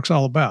what teamwork's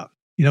all about.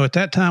 At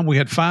that time we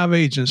had 5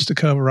 agents to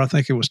cover, I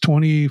think it was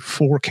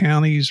 24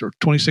 counties or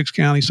 26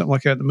 counties, something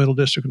like that in the Middle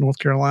District of North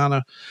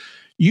Carolina.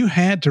 You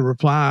had to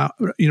rely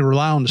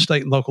on the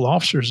state and local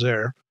officers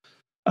there,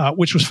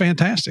 which was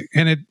fantastic.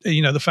 And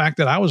the fact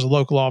that I was a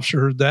local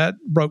officer, that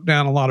broke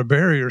down a lot of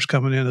barriers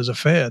coming in as a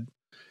Fed.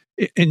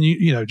 And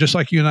just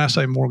like you and I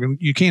say, Morgan,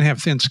 you can't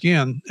have thin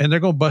skin, and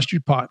they're going to bust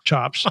your pot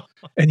chops.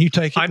 And you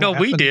take it. I know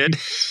we did.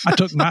 I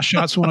took my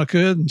shots when I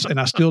could, and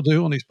I still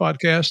do on these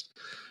podcasts.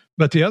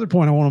 But the other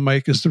point I want to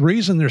make is the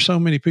reason there's so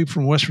many people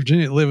from West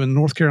Virginia that live in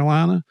North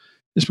Carolina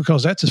is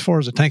because that's as far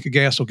as a tank of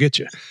gas will get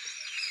you.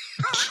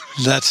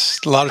 That's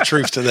a lot of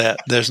truth to that.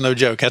 There's no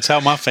joke. That's how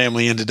my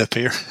family ended up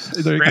here.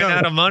 Ran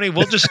out of money.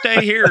 We'll just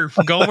stay here,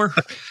 Gomer.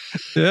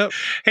 Yep.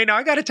 Hey, now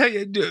I got to tell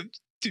you,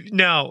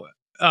 now,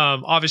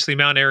 obviously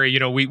Mount Airy,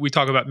 we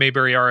talk about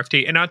Mayberry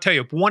RFD, and I'll tell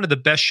you, one of the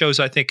best shows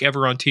I think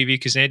ever on TV,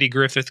 because Andy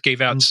Griffith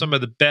gave out some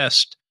of the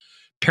best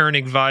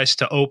parenting advice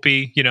to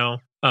Opie,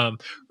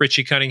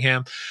 Richie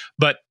Cunningham,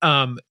 but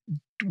I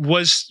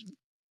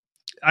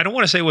don't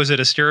want to say was it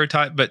a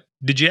stereotype, but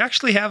did you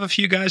actually have a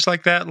few guys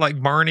like that,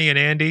 like Barney and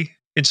Andy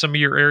in some of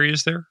your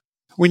areas there?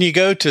 When you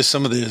go to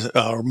some of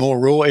the more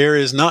rural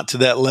areas, not to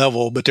that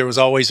level, but there was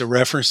always a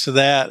reference to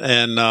that.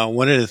 And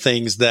one of the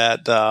things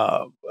that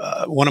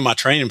one of my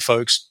training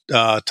folks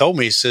told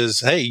me says,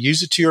 "Hey,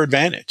 use it to your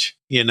advantage.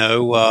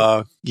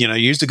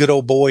 use the good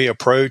old boy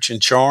approach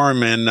and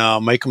charm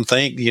and make them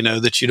think,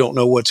 that you don't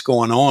know what's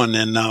going on.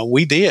 And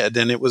we did,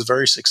 and it was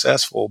very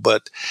successful.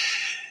 But,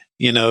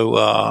 in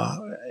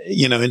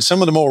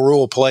some of the more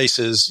rural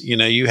places,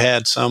 you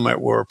had some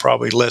that were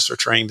probably lesser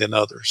trained than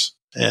others.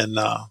 And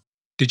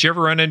did you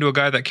ever run into a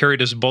guy that carried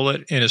his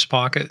bullet in his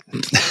pocket?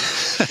 I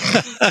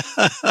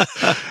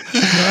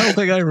don't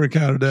think I ever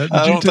encountered that.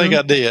 I don't think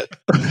I did.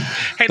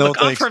 Hey, look,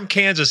 I'm from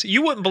Kansas.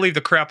 You wouldn't believe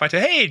the crap I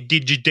tell. Hey,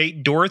 did you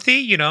date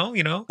Dorothy? Yeah.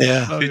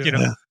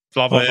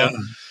 Blah, blah, blah.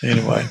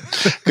 Anyway,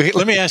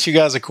 let me ask you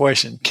guys a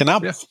question. Can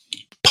I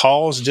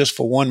pause just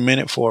for 1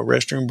 minute for a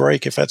restroom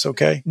break, if that's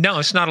okay? No,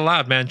 it's not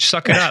allowed, man.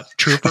 Suck it up,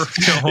 trooper.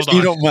 Hold on.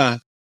 You don't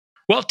mind.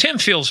 Well, Tim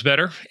feels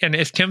better. And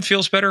if Tim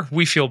feels better,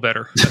 we feel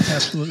better. That's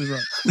absolutely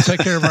right. Take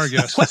care of our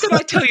guests. What did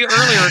I tell you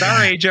earlier at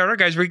our age, our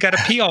guys, we got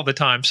to pee all the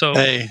time. So,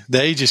 hey,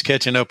 the age is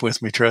catching up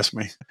with me. Trust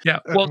me. Yeah.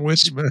 Well,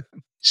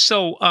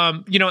 so,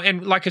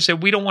 and like I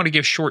said, we don't want to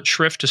give short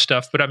shrift to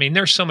stuff, but I mean,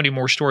 there's so many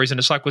more stories, and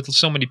it's like with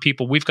so many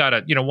people, we've got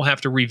to, we'll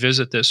have to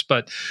revisit this,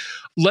 but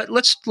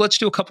let's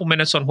do a couple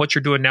minutes on what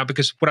you're doing now,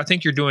 because what I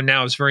think you're doing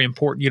now is very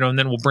important, and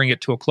then we'll bring it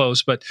to a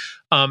close. But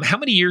how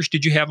many years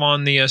did you have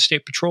on the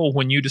State Patrol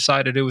when you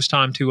decided it was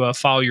time to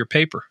file your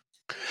paper?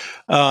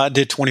 I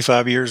did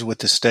 25 years with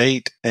the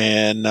state.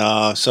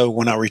 And so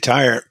when I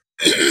retired,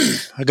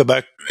 I go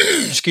back,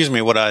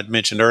 what I had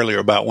mentioned earlier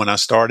about when I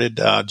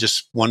started,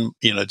 just one,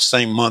 the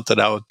same month that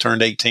I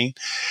turned 18.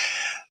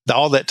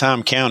 All that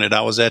time counted.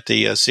 I was at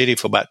the city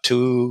for about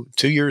 2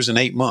 years and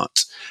 8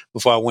 months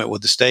before I went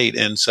with the state.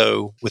 And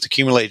so with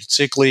accumulated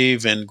sick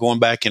leave and going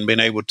back and being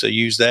able to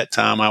use that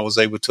time, I was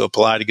able to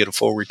apply to get a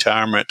full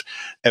retirement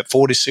at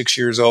 46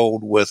 years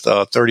old with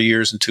 30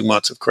 years and 2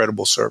 months of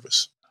credible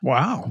service.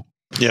 Wow.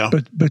 Yeah.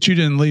 But you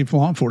didn't leave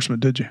law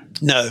enforcement, did you?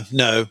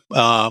 No.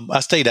 I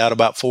stayed out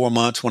about 4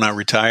 months when I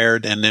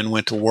retired and then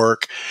went to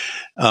work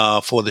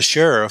for the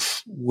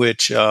sheriff,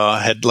 which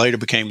had later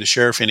became the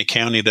sheriff in a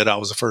county that I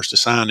was the first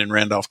assigned in,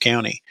 Randolph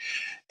County.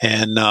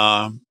 And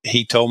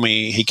he told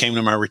me, he came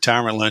to my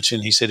retirement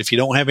luncheon. He said, if you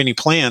don't have any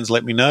plans,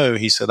 let me know.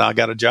 He said, I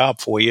got a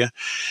job for you.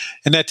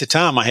 And at the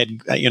time I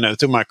had,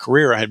 through my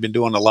career, I had been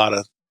doing a lot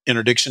of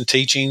interdiction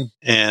teaching,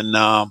 and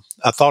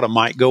I thought I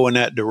might go in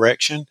that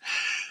direction.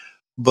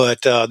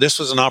 But this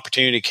was an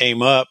opportunity that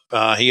came up.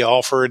 He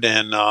offered,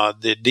 and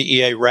the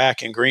DEA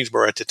RAC in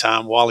Greensboro at the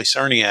time, Wally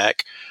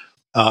Cerniak,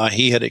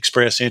 he had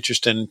expressed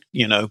interest in,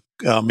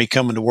 me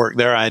coming to work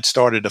there. I had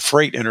started a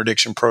freight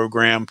interdiction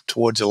program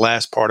towards the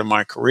last part of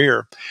my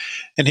career,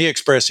 and he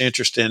expressed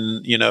interest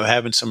in,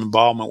 having some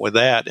involvement with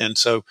that. And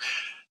so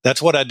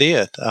that's what I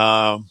did.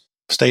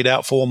 Stayed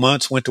out 4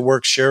 months, went to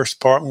work Sheriff's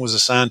Department, was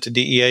assigned to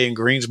DEA in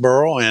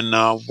Greensboro,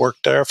 and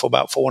worked there for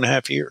about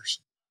 4.5 years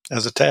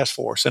as a task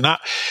force. And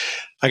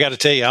I got to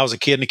tell you, I was a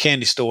kid in a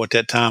candy store at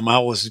that time. I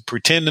was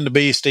pretending to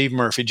be Steve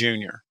Murphy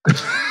Jr.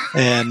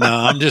 And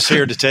I'm just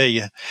here to tell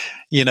you,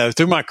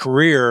 through my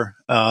career,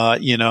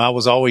 I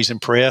was always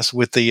impressed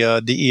with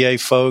the DEA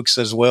folks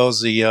as well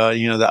as the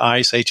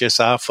ICE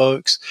HSI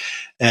folks.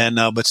 And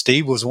but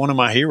Steve was one of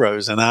my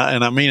heroes, and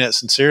I mean it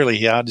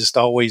sincerely. I just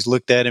always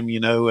looked at him,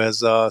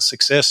 as a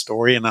success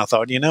story, and I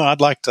thought,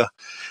 I'd like to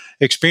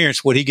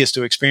experience what he gets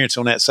to experience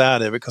on that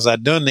side of it, because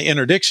I'd done the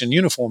interdiction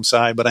uniform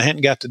side, but I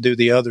hadn't got to do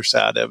the other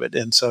side of it.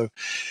 And so,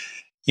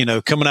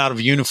 coming out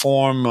of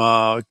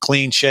uniform,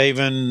 clean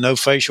shaven, no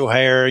facial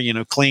hair,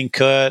 clean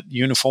cut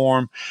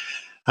uniform.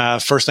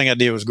 First thing I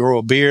did was grow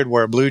a beard,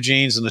 wear blue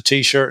jeans and a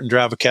T-shirt, and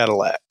drive a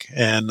Cadillac.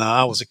 And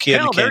I was a kid.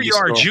 Hell, there you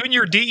are,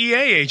 junior DEA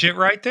agent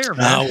right there,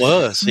 man. I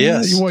was,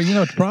 yes. Well,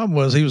 the problem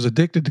was he was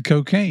addicted to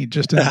cocaine,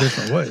 just in a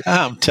different way.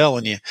 I'm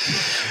telling you.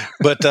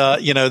 But,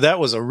 that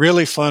was a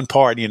really fun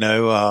part,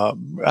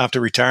 after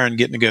retiring,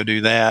 getting to go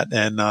do that.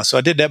 And so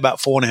I did that about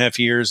 4.5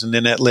 years, and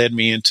then that led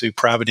me into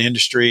private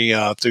industry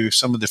through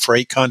some of the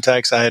freight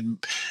contacts I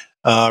had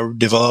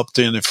developed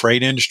in the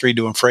freight industry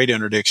doing freight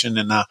interdiction.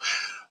 And I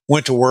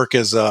went to work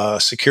as a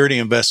security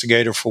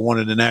investigator for one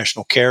of the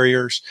national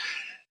carriers.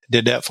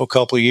 Did that for a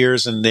couple of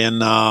years, and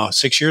then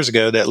 6 years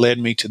ago, that led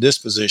me to this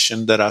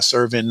position that I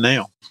serve in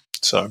now.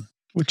 So,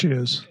 which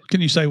is,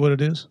 can you say what it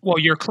is? Well,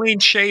 you're clean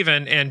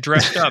shaven and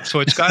dressed up, so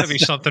it's got to be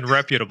something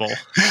reputable.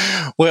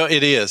 Well,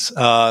 it is.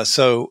 I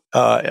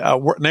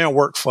now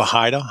work for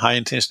HIDA, High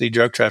Intensity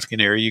Drug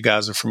Trafficking Area. You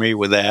guys are familiar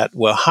with that.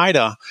 Well,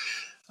 HIDA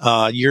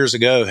years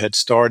ago had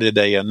started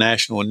a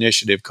national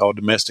initiative called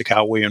Domestic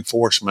Highway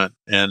Enforcement,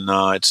 and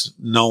it's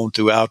known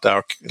throughout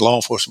our law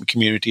enforcement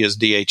community as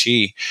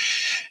DHE.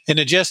 And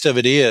the gist of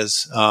it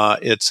is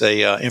it's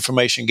a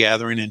information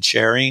gathering and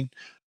sharing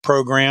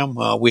program.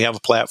 We have a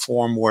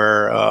platform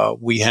where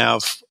we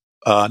have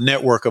a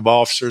network of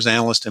officers,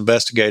 analysts,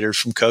 investigators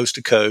from coast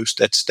to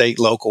coast at state,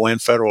 local, and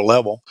federal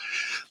level.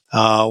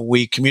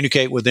 We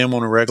communicate with them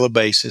on a regular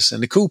basis.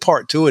 And the cool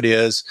part to it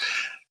is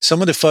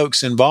some of the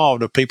folks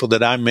involved are people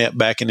that I met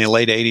back in the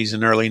late 80s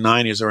and early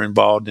 90s are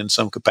involved in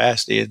some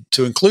capacity,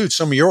 to include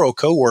some of your old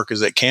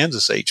coworkers at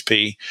Kansas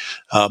HP,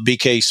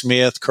 BK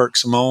Smith, Kirk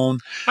Simone.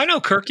 I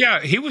know Kirk. Yeah,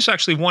 he was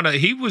actually one of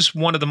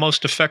the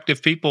most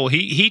effective people.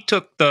 He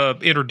took the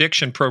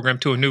interdiction program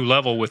to a new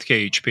level with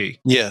KHP.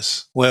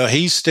 Yes. Well,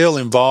 he's still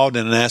involved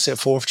in an asset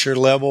forfeiture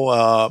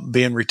level,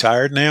 being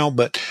retired now,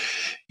 but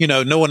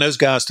knowing those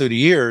guys through the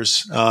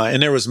years,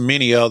 and there was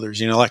many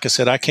others, like I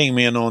said, I came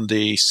in on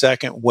the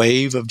second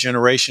wave of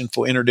generation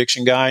for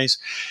interdiction guys.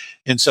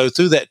 And so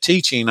through that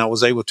teaching, I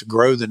was able to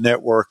grow the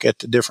network at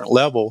the different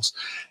levels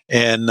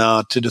and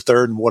to the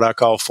third and what I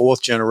call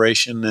fourth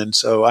generation. And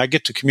so I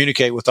get to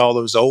communicate with all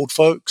those old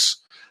folks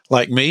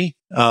like me,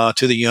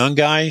 to the young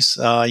guys,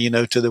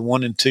 to the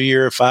 1 and 2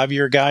 year, 5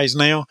 year guys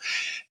now,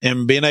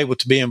 and being able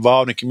to be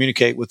involved and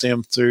communicate with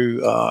them through,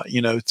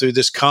 through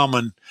this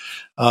common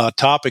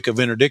topic of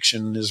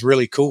interdiction is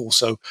really cool.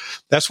 So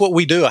that's what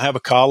we do. I have a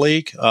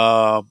colleague,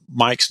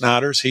 Mike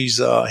Snyders.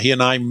 He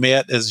and I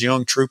met as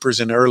young troopers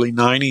in the early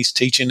 90s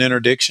teaching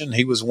interdiction.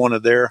 He was one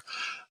of their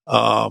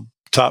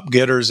top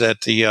getters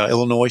at the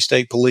Illinois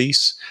State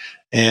Police.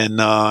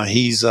 And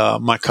he's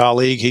my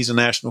colleague. He's a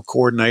national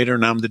coordinator,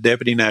 and I'm the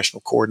deputy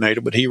national coordinator,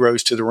 but he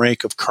rose to the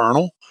rank of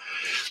colonel.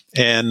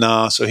 And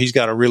so he's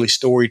got a really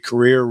storied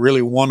career,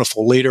 really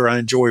wonderful leader I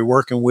enjoy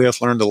working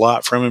with, learned a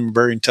lot from him, a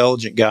very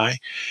intelligent guy.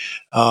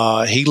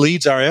 He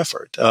leads our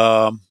effort.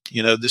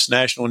 This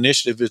national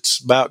initiative,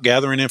 it's about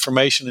gathering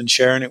information and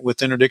sharing it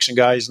with interdiction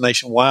guys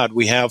nationwide.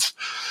 We have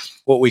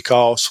what we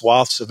call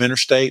swaths of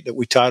interstate that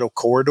we title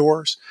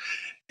corridors.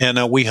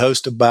 And we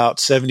host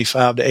about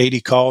 75 to 80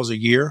 calls a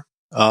year.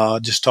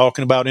 Just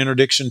talking about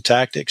interdiction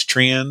tactics,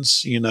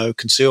 trends,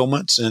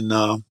 concealments,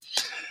 and,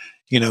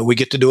 we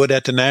get to do it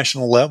at the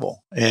national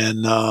level.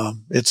 And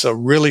it's a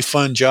really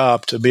fun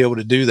job to be able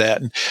to do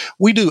that. And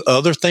we do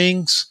other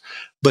things,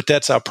 but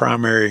that's our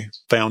primary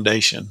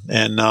foundation.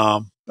 And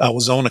I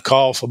was on a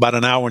call for about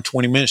an hour and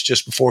 20 minutes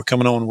just before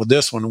coming on with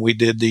this one. We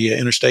did the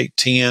Interstate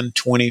 10,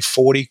 20,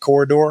 40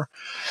 corridor,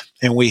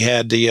 and we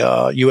had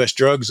the U.S.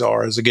 Drug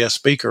Czar as a guest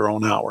speaker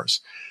on ours.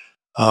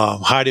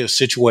 Heidi is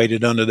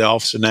situated under the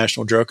Office of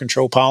National Drug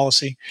Control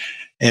Policy.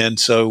 And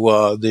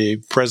so the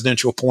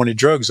presidential appointed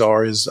drug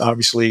czar is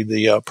obviously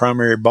the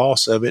primary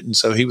boss of it. And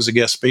so he was a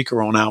guest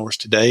speaker on ours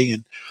today.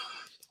 And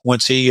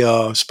once he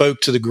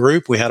spoke to the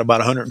group, we had about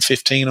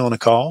 115 on a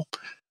call.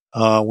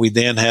 We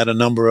then had a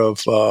number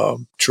of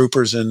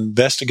troopers and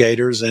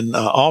investigators and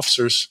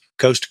officers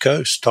coast to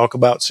coast talk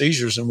about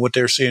seizures and what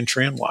they're seeing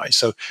trend-wise.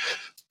 So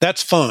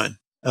that's fun.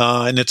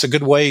 And it's a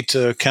good way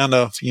to kind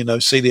of,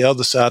 see the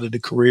other side of the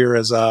career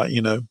as I,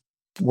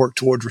 work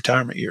towards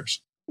retirement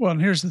years. Well,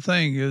 and here's the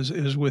thing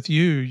is with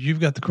you've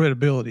got the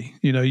credibility.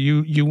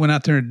 You went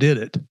out there and did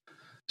it.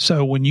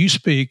 So when you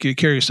speak, it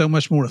carries so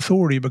much more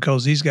authority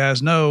because these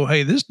guys know,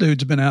 hey, this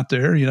dude's been out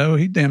there,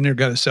 he damn near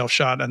got himself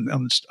shot on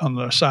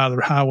the side of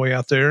the highway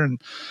out there.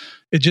 And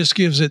it just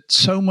gives it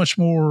so much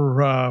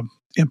more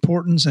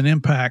importance and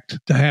impact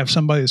to have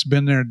somebody that's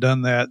been there and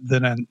done that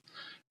than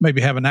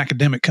maybe have an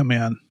academic come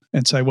in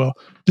and say, well,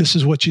 this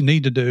is what you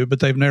need to do, but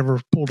they've never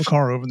pulled a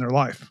car over in their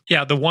life.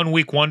 Yeah, the 1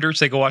 week wonders,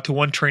 they go out to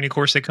one training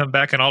course, they come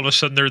back, and all of a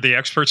sudden they're the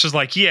experts. It's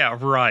like, yeah,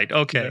 right,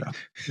 okay.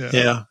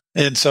 Yeah.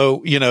 And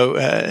so,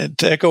 to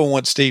echo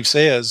what Steve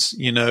says,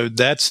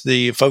 that's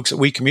the folks that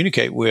we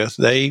communicate with.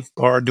 They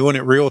are doing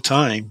it real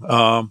time.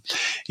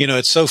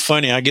 It's so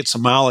funny. I get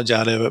some mileage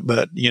out of it,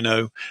 but,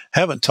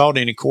 haven't taught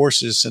any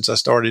courses since I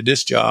started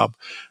this job.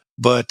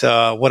 But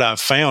what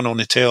I've found on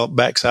the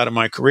backside of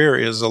my career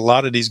is a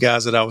lot of these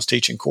guys that I was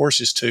teaching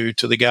courses to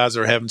the guys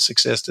that are having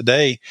success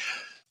today,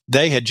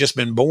 they had just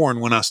been born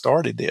when I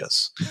started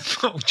this.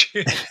 Oh,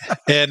 geez.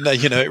 And,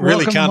 it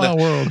really kind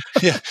of,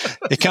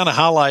 it kind of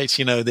highlights,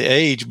 the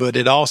age, but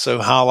it also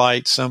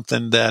highlights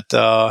something that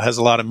has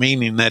a lot of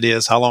meaning. That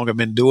is how long I've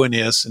been doing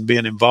this and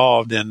being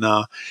involved. And,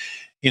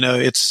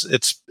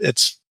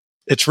 it's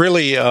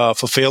really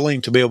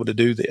fulfilling to be able to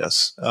do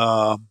this,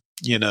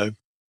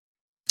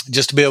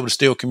 just to be able to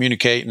still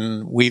communicate.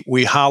 And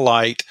we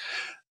highlight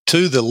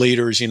to the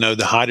leaders, the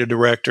HIDA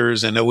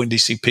directors and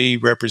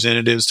ONDCP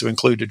representatives, to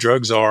include the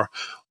drug czar,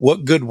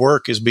 what good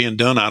work is being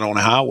done out on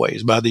the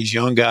highways by these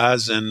young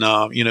guys and,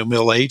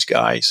 middle-aged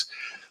guys,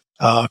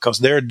 because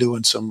they're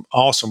doing some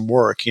awesome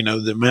work. The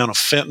amount of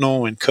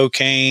fentanyl and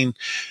cocaine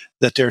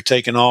that they're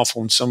taking off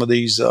on some of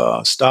these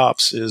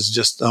stops is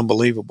just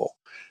unbelievable.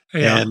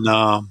 Yeah.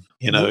 And,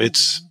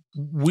 it's...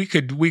 We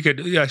could.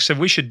 I said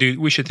we should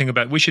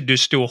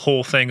just do a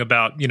whole thing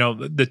about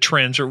the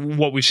trends or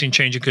what we've seen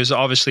changing, because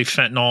obviously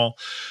fentanyl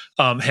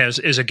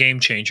is a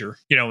game changer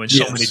in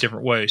so many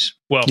different ways.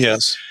 Well,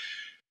 yes.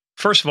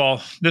 First of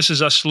all, this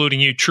is us saluting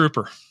you,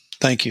 Trooper.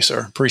 Thank you,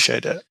 sir.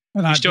 Appreciate it.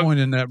 And I join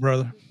in that,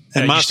 brother.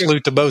 And my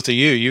salute to both of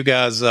you. You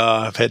guys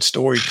have had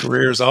storied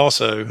careers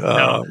also.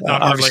 No,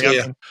 not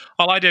hardly.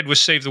 All I did was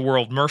save the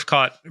world. Murph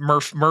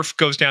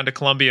goes down to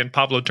Colombia and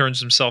Pablo turns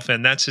himself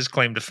in. That's his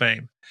claim to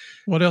fame.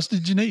 What else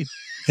did you need?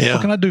 Yeah.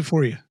 What can I do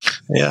for you?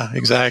 Yeah,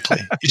 exactly.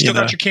 You still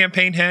got your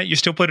campaign hat. You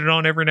still put it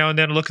on every now and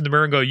then and look in the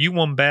mirror and go, you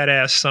one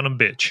badass son of a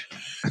bitch.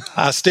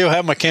 I still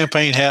have my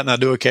campaign hat, and I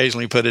do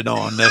occasionally put it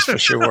on. That's for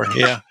sure.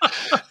 Yeah.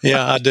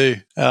 Yeah, I do.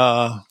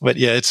 But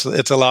yeah, it's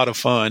a lot of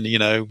fun,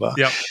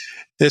 Yep.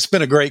 It's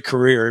been a great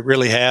career. It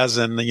really has.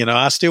 And,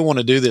 I still want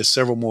to do this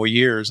several more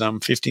years. I'm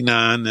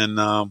 59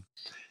 and,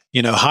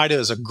 Haida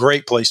is a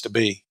great place to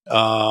be. We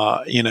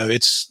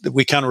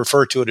kind of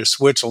refer to it as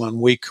Switzerland.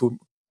 We could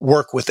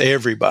work with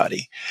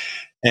everybody.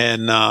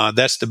 And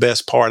that's the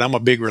best part. I'm a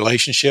big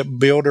relationship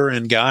builder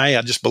and guy.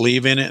 I just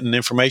believe in it and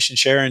information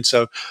sharing.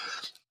 So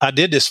I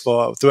did this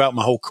throughout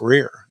my whole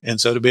career. And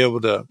so to be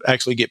able to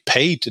actually get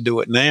paid to do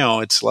it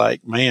now, it's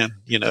like, man,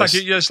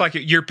 It's like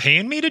you're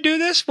paying me to do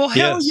this? Well,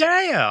 hell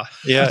yeah.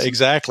 Yeah,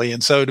 exactly.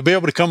 And so to be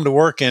able to come to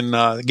work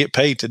and get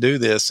paid to do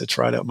this, it's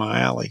right up my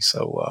alley.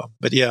 So,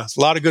 but yeah,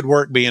 a lot of good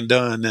work being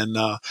done. And,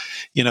 a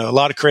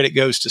lot of credit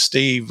goes to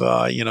Steve.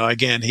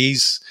 Again,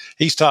 he's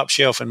top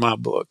shelf in my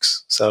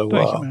books. So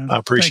I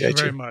appreciate you. Thank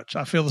you very much.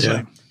 I feel the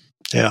same.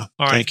 Yeah.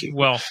 All right. Thank you.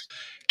 Well,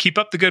 keep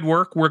up the good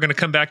work. We're going to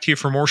come back to you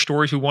for more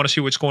stories. We want to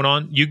see what's going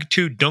on. You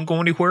two don't go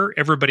anywhere.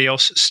 Everybody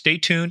else, stay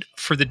tuned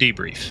for the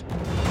debrief.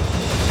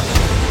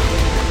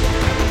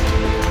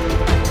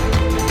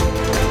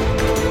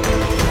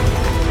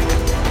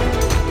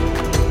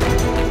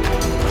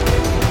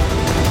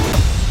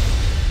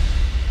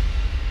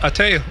 I'll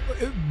tell you,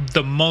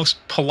 the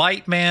most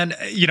polite man,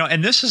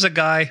 and this is a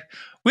guy,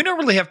 we don't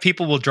really have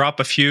people will drop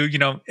a few,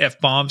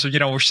 F-bombs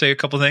or, say a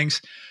couple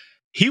things.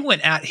 He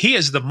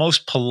is the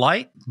most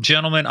polite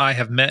gentleman I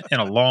have met in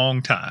a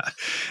long time.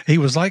 He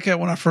was like that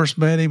when I first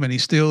met him, and he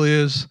still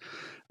is.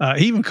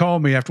 He even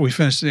called me after we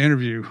finished the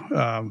interview.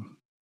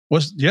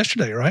 Was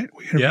yesterday, right?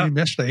 We interviewed him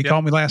yesterday. He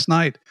called me last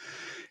night.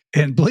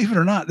 And believe it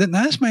or not,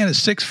 this man is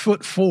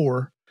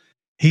 6'4".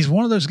 He's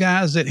one of those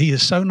guys that he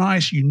is so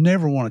nice, you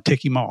never want to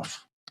tick him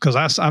off.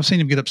 Because I've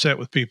seen him get upset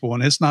with people,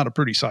 and it's not a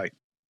pretty sight.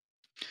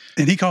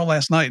 And he called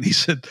last night, and he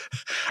said,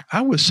 I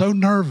was so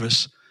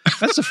nervous.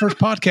 That's the first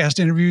podcast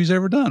interview he's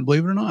ever done,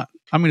 believe it or not.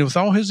 I mean, with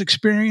all his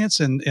experience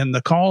and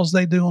the calls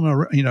they do on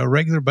a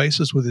regular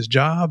basis with his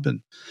job.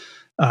 And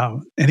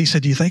he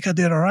said, do you think I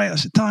did all right? I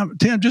said,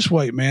 Tim, just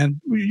wait,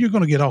 man. You're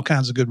going to get all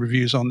kinds of good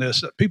reviews on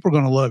this. People are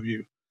going to love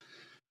you.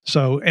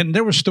 So, and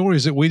there were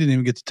stories that we didn't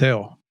even get to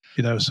tell,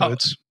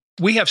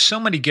 we have so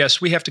many guests.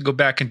 We have to go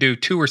back and do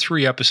 2 or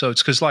 3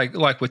 episodes. Cause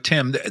like with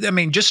Tim, I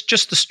mean,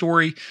 just the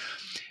story.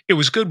 It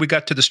was good we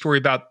got to the story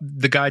about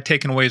the guy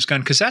taking away his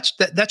gun because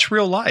that's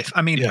real life.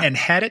 I mean, and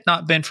had it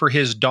not been for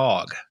his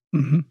dog,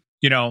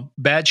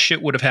 bad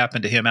shit would have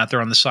happened to him out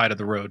there on the side of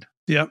the road.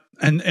 Yep.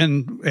 And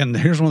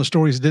here's one of the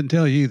stories he didn't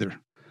tell you either.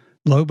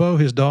 Lobo,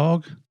 his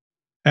dog,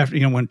 after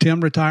when Tim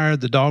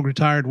retired, the dog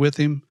retired with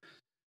him,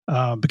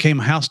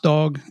 became a house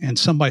dog, and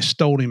somebody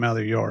stole him out of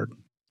their yard.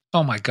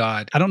 Oh my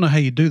God. I don't know how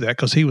you do that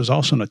because he was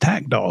also an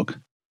attack dog,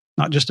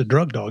 not just a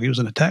drug dog. He was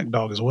an attack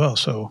dog as well.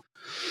 So.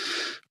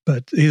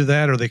 But either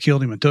that or they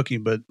killed him and took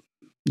him. But,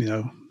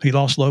 he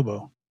lost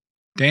Lobo.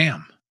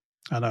 Damn.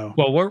 I know.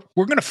 Well,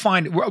 we're going to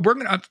find, we're going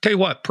to, I'll tell you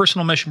what,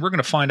 personal mission, we're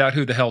going to find out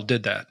who the hell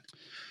did that.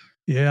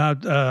 Yeah.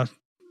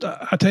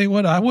 I tell you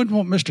what, I wouldn't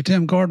want Mr.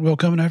 Tim Cardwell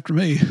coming after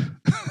me.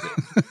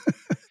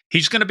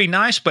 He's going to be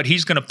nice, but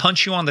he's going to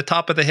punch you on the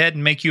top of the head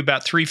and make you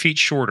about 3 feet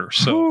shorter.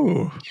 So.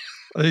 Ooh.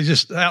 He's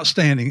just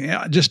outstanding,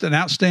 just an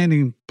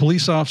outstanding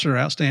police officer,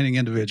 outstanding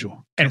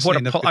individual. And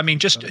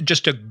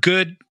just a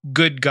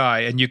good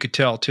guy. And you could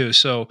tell too.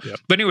 So,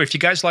 But anyway, if you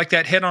guys like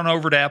that, head on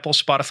over to Apple,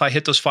 Spotify,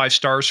 hit those 5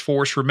 stars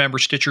for us. Remember,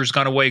 Stitcher's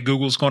gone away.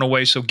 Google's gone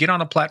away. So get on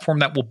a platform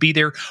that will be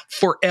there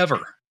forever.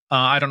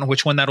 I don't know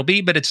which one that'll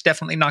be, but it's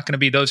definitely not going to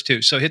be those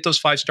two. So hit those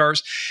 5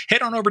 stars.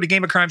 Head on over to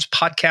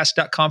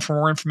GameOfCrimesPodcast.com for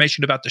more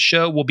information about the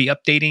show. We'll be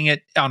updating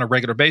it on a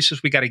regular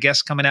basis. We got a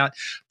guest coming out.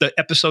 The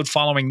episode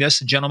following this,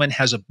 the gentleman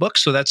has a book,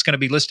 so that's going to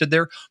be listed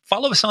there.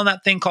 Follow us on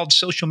that thing called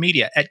social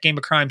media at Game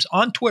of Crimes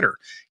on Twitter,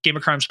 Game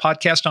of Crimes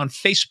Podcast on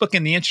Facebook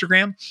and the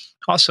Instagram.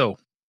 Also,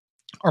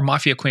 our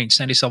Mafia Queen,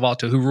 Sandy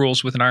Salvato, who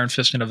rules with an iron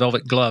fist and a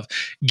velvet glove.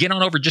 Get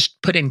on over,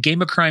 just put in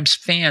Game of Crimes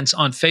fans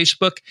on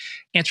Facebook,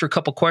 answer a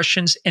couple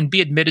questions, and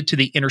be admitted to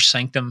the inner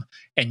sanctum,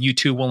 and you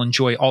too will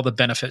enjoy all the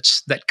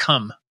benefits that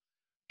come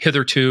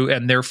hitherto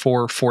and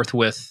therefore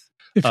forthwith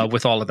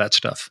with all of that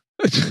stuff.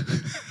 I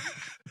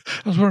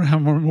was wondering how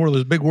more of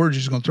those big words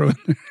you're going to throw in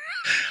there.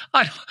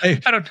 I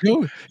don't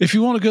know. If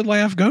you want a good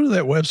laugh, go to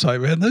that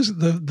website, man.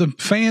 The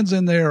fans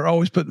in there are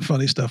always putting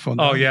funny stuff on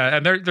there. Oh yeah,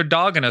 and they're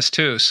dogging us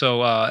too.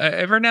 So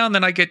every now and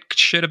then I get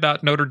shit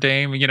about Notre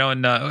Dame,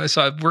 and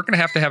so we're gonna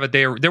have a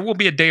day. There will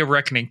be a day of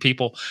reckoning,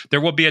 people. There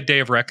will be a day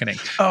of reckoning.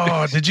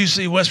 Oh, did you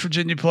see West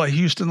Virginia play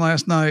Houston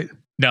last night?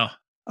 No.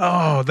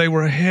 Oh, they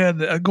were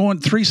ahead.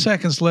 Going 3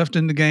 seconds left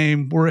in the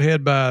game. We're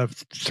ahead by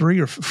 3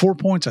 or 4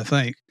 points, I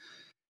think.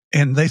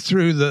 And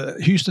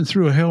Houston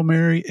threw a Hail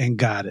Mary and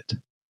got it.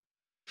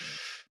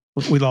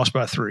 We lost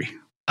by 3.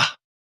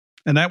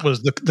 And that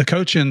was the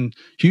coach in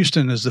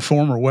Houston is the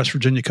former West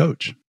Virginia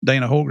coach,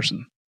 Dana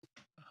Holgerson.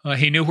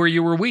 He knew where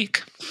you were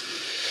weak.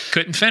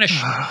 Couldn't finish.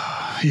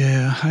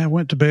 Yeah, I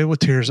went to bed with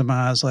tears in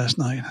my eyes last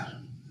night.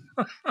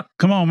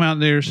 Come on,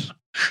 Mountaineers.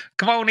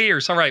 Come on,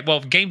 ears. All right.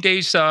 Well, game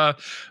days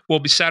will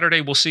be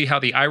Saturday. We'll see how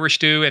the Irish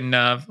do in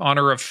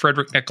honor of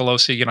Frederick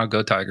Nicolosi.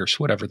 Go Tigers,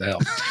 whatever the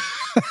hell.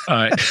 All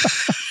right.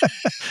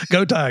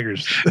 Go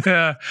Tigers.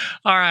 All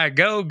right.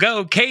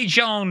 Go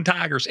Cajun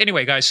Tigers.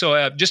 Anyway, guys,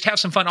 so just have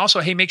some fun.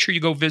 Also, hey, make sure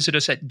you go visit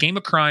us at Game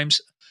of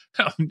Crimes.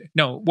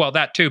 No, well,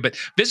 that too, but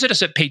visit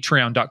us at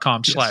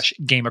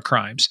patreon.com/Game of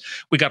Crimes.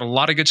 We got a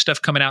lot of good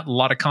stuff coming out, a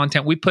lot of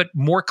content. We put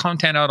more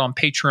content out on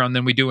Patreon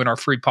than we do in our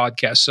free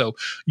podcast. So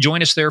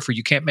join us there for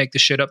You Can't Make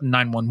This Shit Up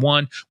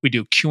 911. We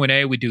do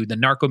Q&A. We do the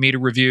Narcometer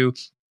review.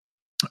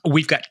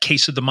 We've got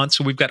Case of the Month.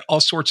 So we've got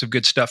all sorts of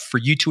good stuff for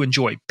you to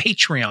enjoy.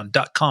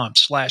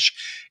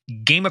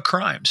 Patreon.com/Game of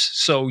Crimes.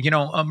 So,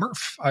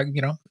 Murph,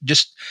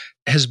 just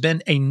has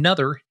been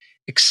another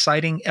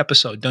exciting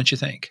episode, don't you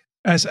think?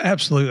 That's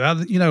absolutely.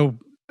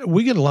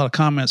 We get a lot of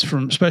comments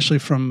especially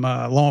from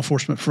law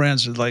enforcement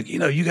friends that like,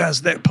 you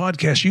guys, that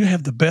podcast, you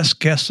have the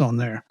best guests on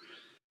there.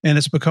 And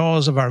it's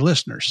because of our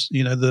listeners.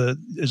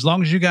 As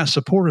long as you guys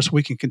support us,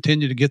 we can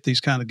continue to get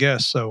these kind of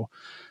guests. So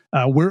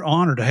we're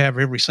honored to have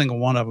every single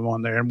one of them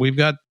on there. And we've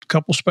got a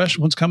couple special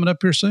ones coming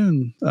up here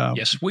soon.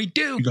 Yes, we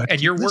do. And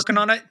you're working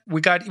on it.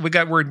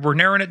 We're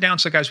narrowing it down.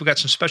 So guys, we got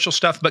some special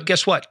stuff, but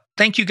guess what?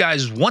 Thank you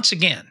guys once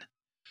again.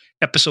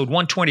 Episode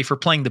 120 for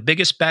playing the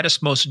biggest,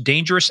 baddest, most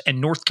dangerous, and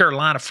North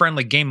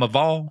Carolina-friendly game of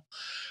all,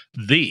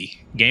 the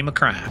Game of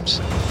Crimes.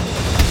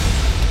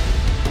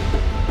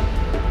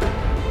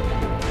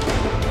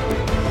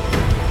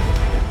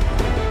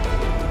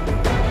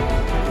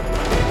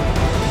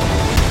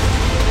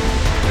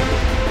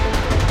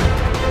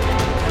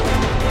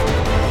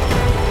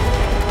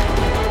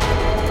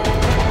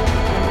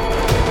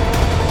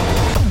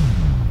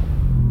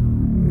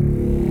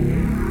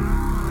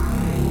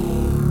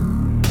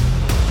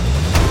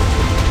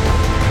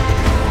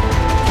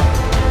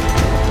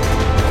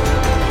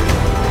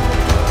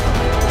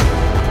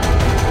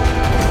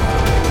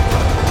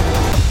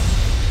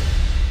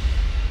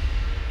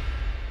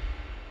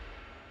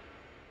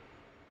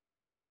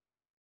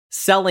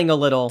 Selling a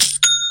little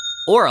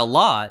or a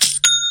lot,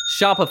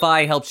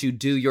 Shopify helps you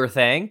do your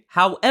thing,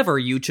 however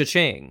you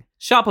cha-ching.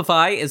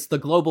 Shopify is the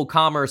global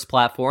commerce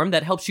platform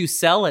that helps you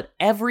sell at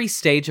every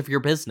stage of your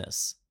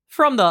business.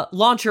 From the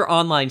launch your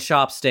online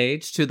shop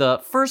stage to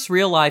the first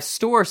real-life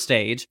store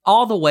stage,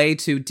 all the way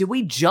to do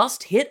we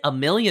just hit 1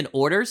 million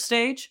orders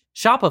stage?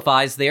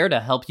 Shopify's there to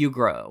help you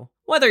grow.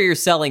 Whether you're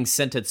selling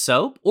scented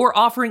soap or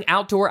offering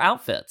outdoor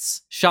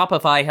outfits,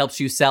 Shopify helps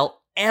you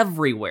sell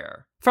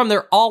everywhere. From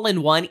their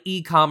all-in-one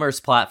e-commerce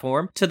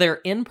platform to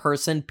their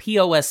in-person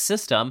POS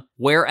system,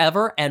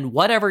 wherever and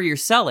whatever you're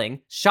selling,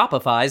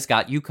 Shopify's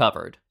got you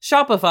covered.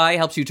 Shopify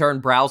helps you turn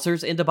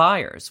browsers into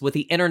buyers with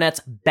the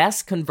internet's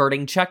best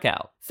converting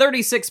checkout,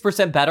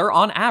 36% better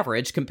on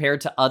average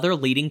compared to other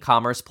leading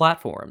commerce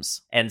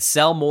platforms. And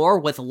sell more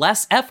with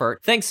less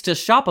effort thanks to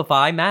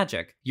Shopify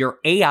Magic, your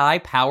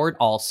AI-powered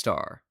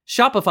all-star.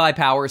 Shopify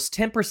powers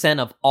 10%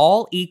 of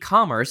all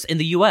e-commerce in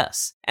the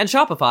US, and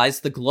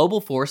Shopify's the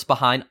global force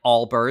behind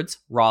Allbirds,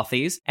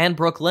 Rothy's, and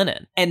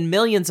Brooklinen, and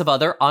millions of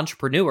other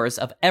entrepreneurs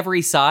of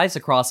every size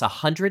across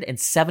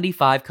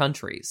 175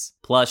 countries.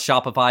 Plus,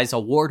 Shopify's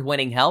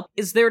award-winning help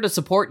is there to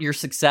support your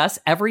success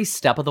every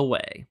step of the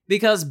way.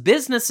 Because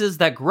businesses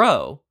that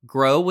grow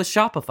with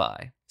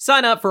Shopify.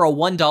 Sign up for a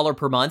 $1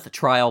 per month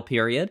trial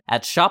period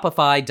at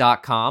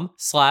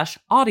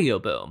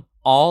shopify.com/audioboom,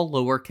 all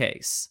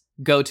lowercase.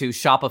 Go to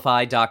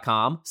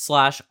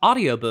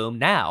shopify.com/audioboom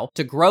now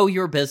to grow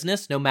your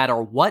business no matter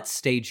what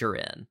stage you're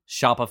in.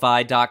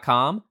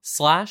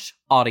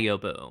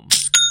 Shopify.com/audioboom.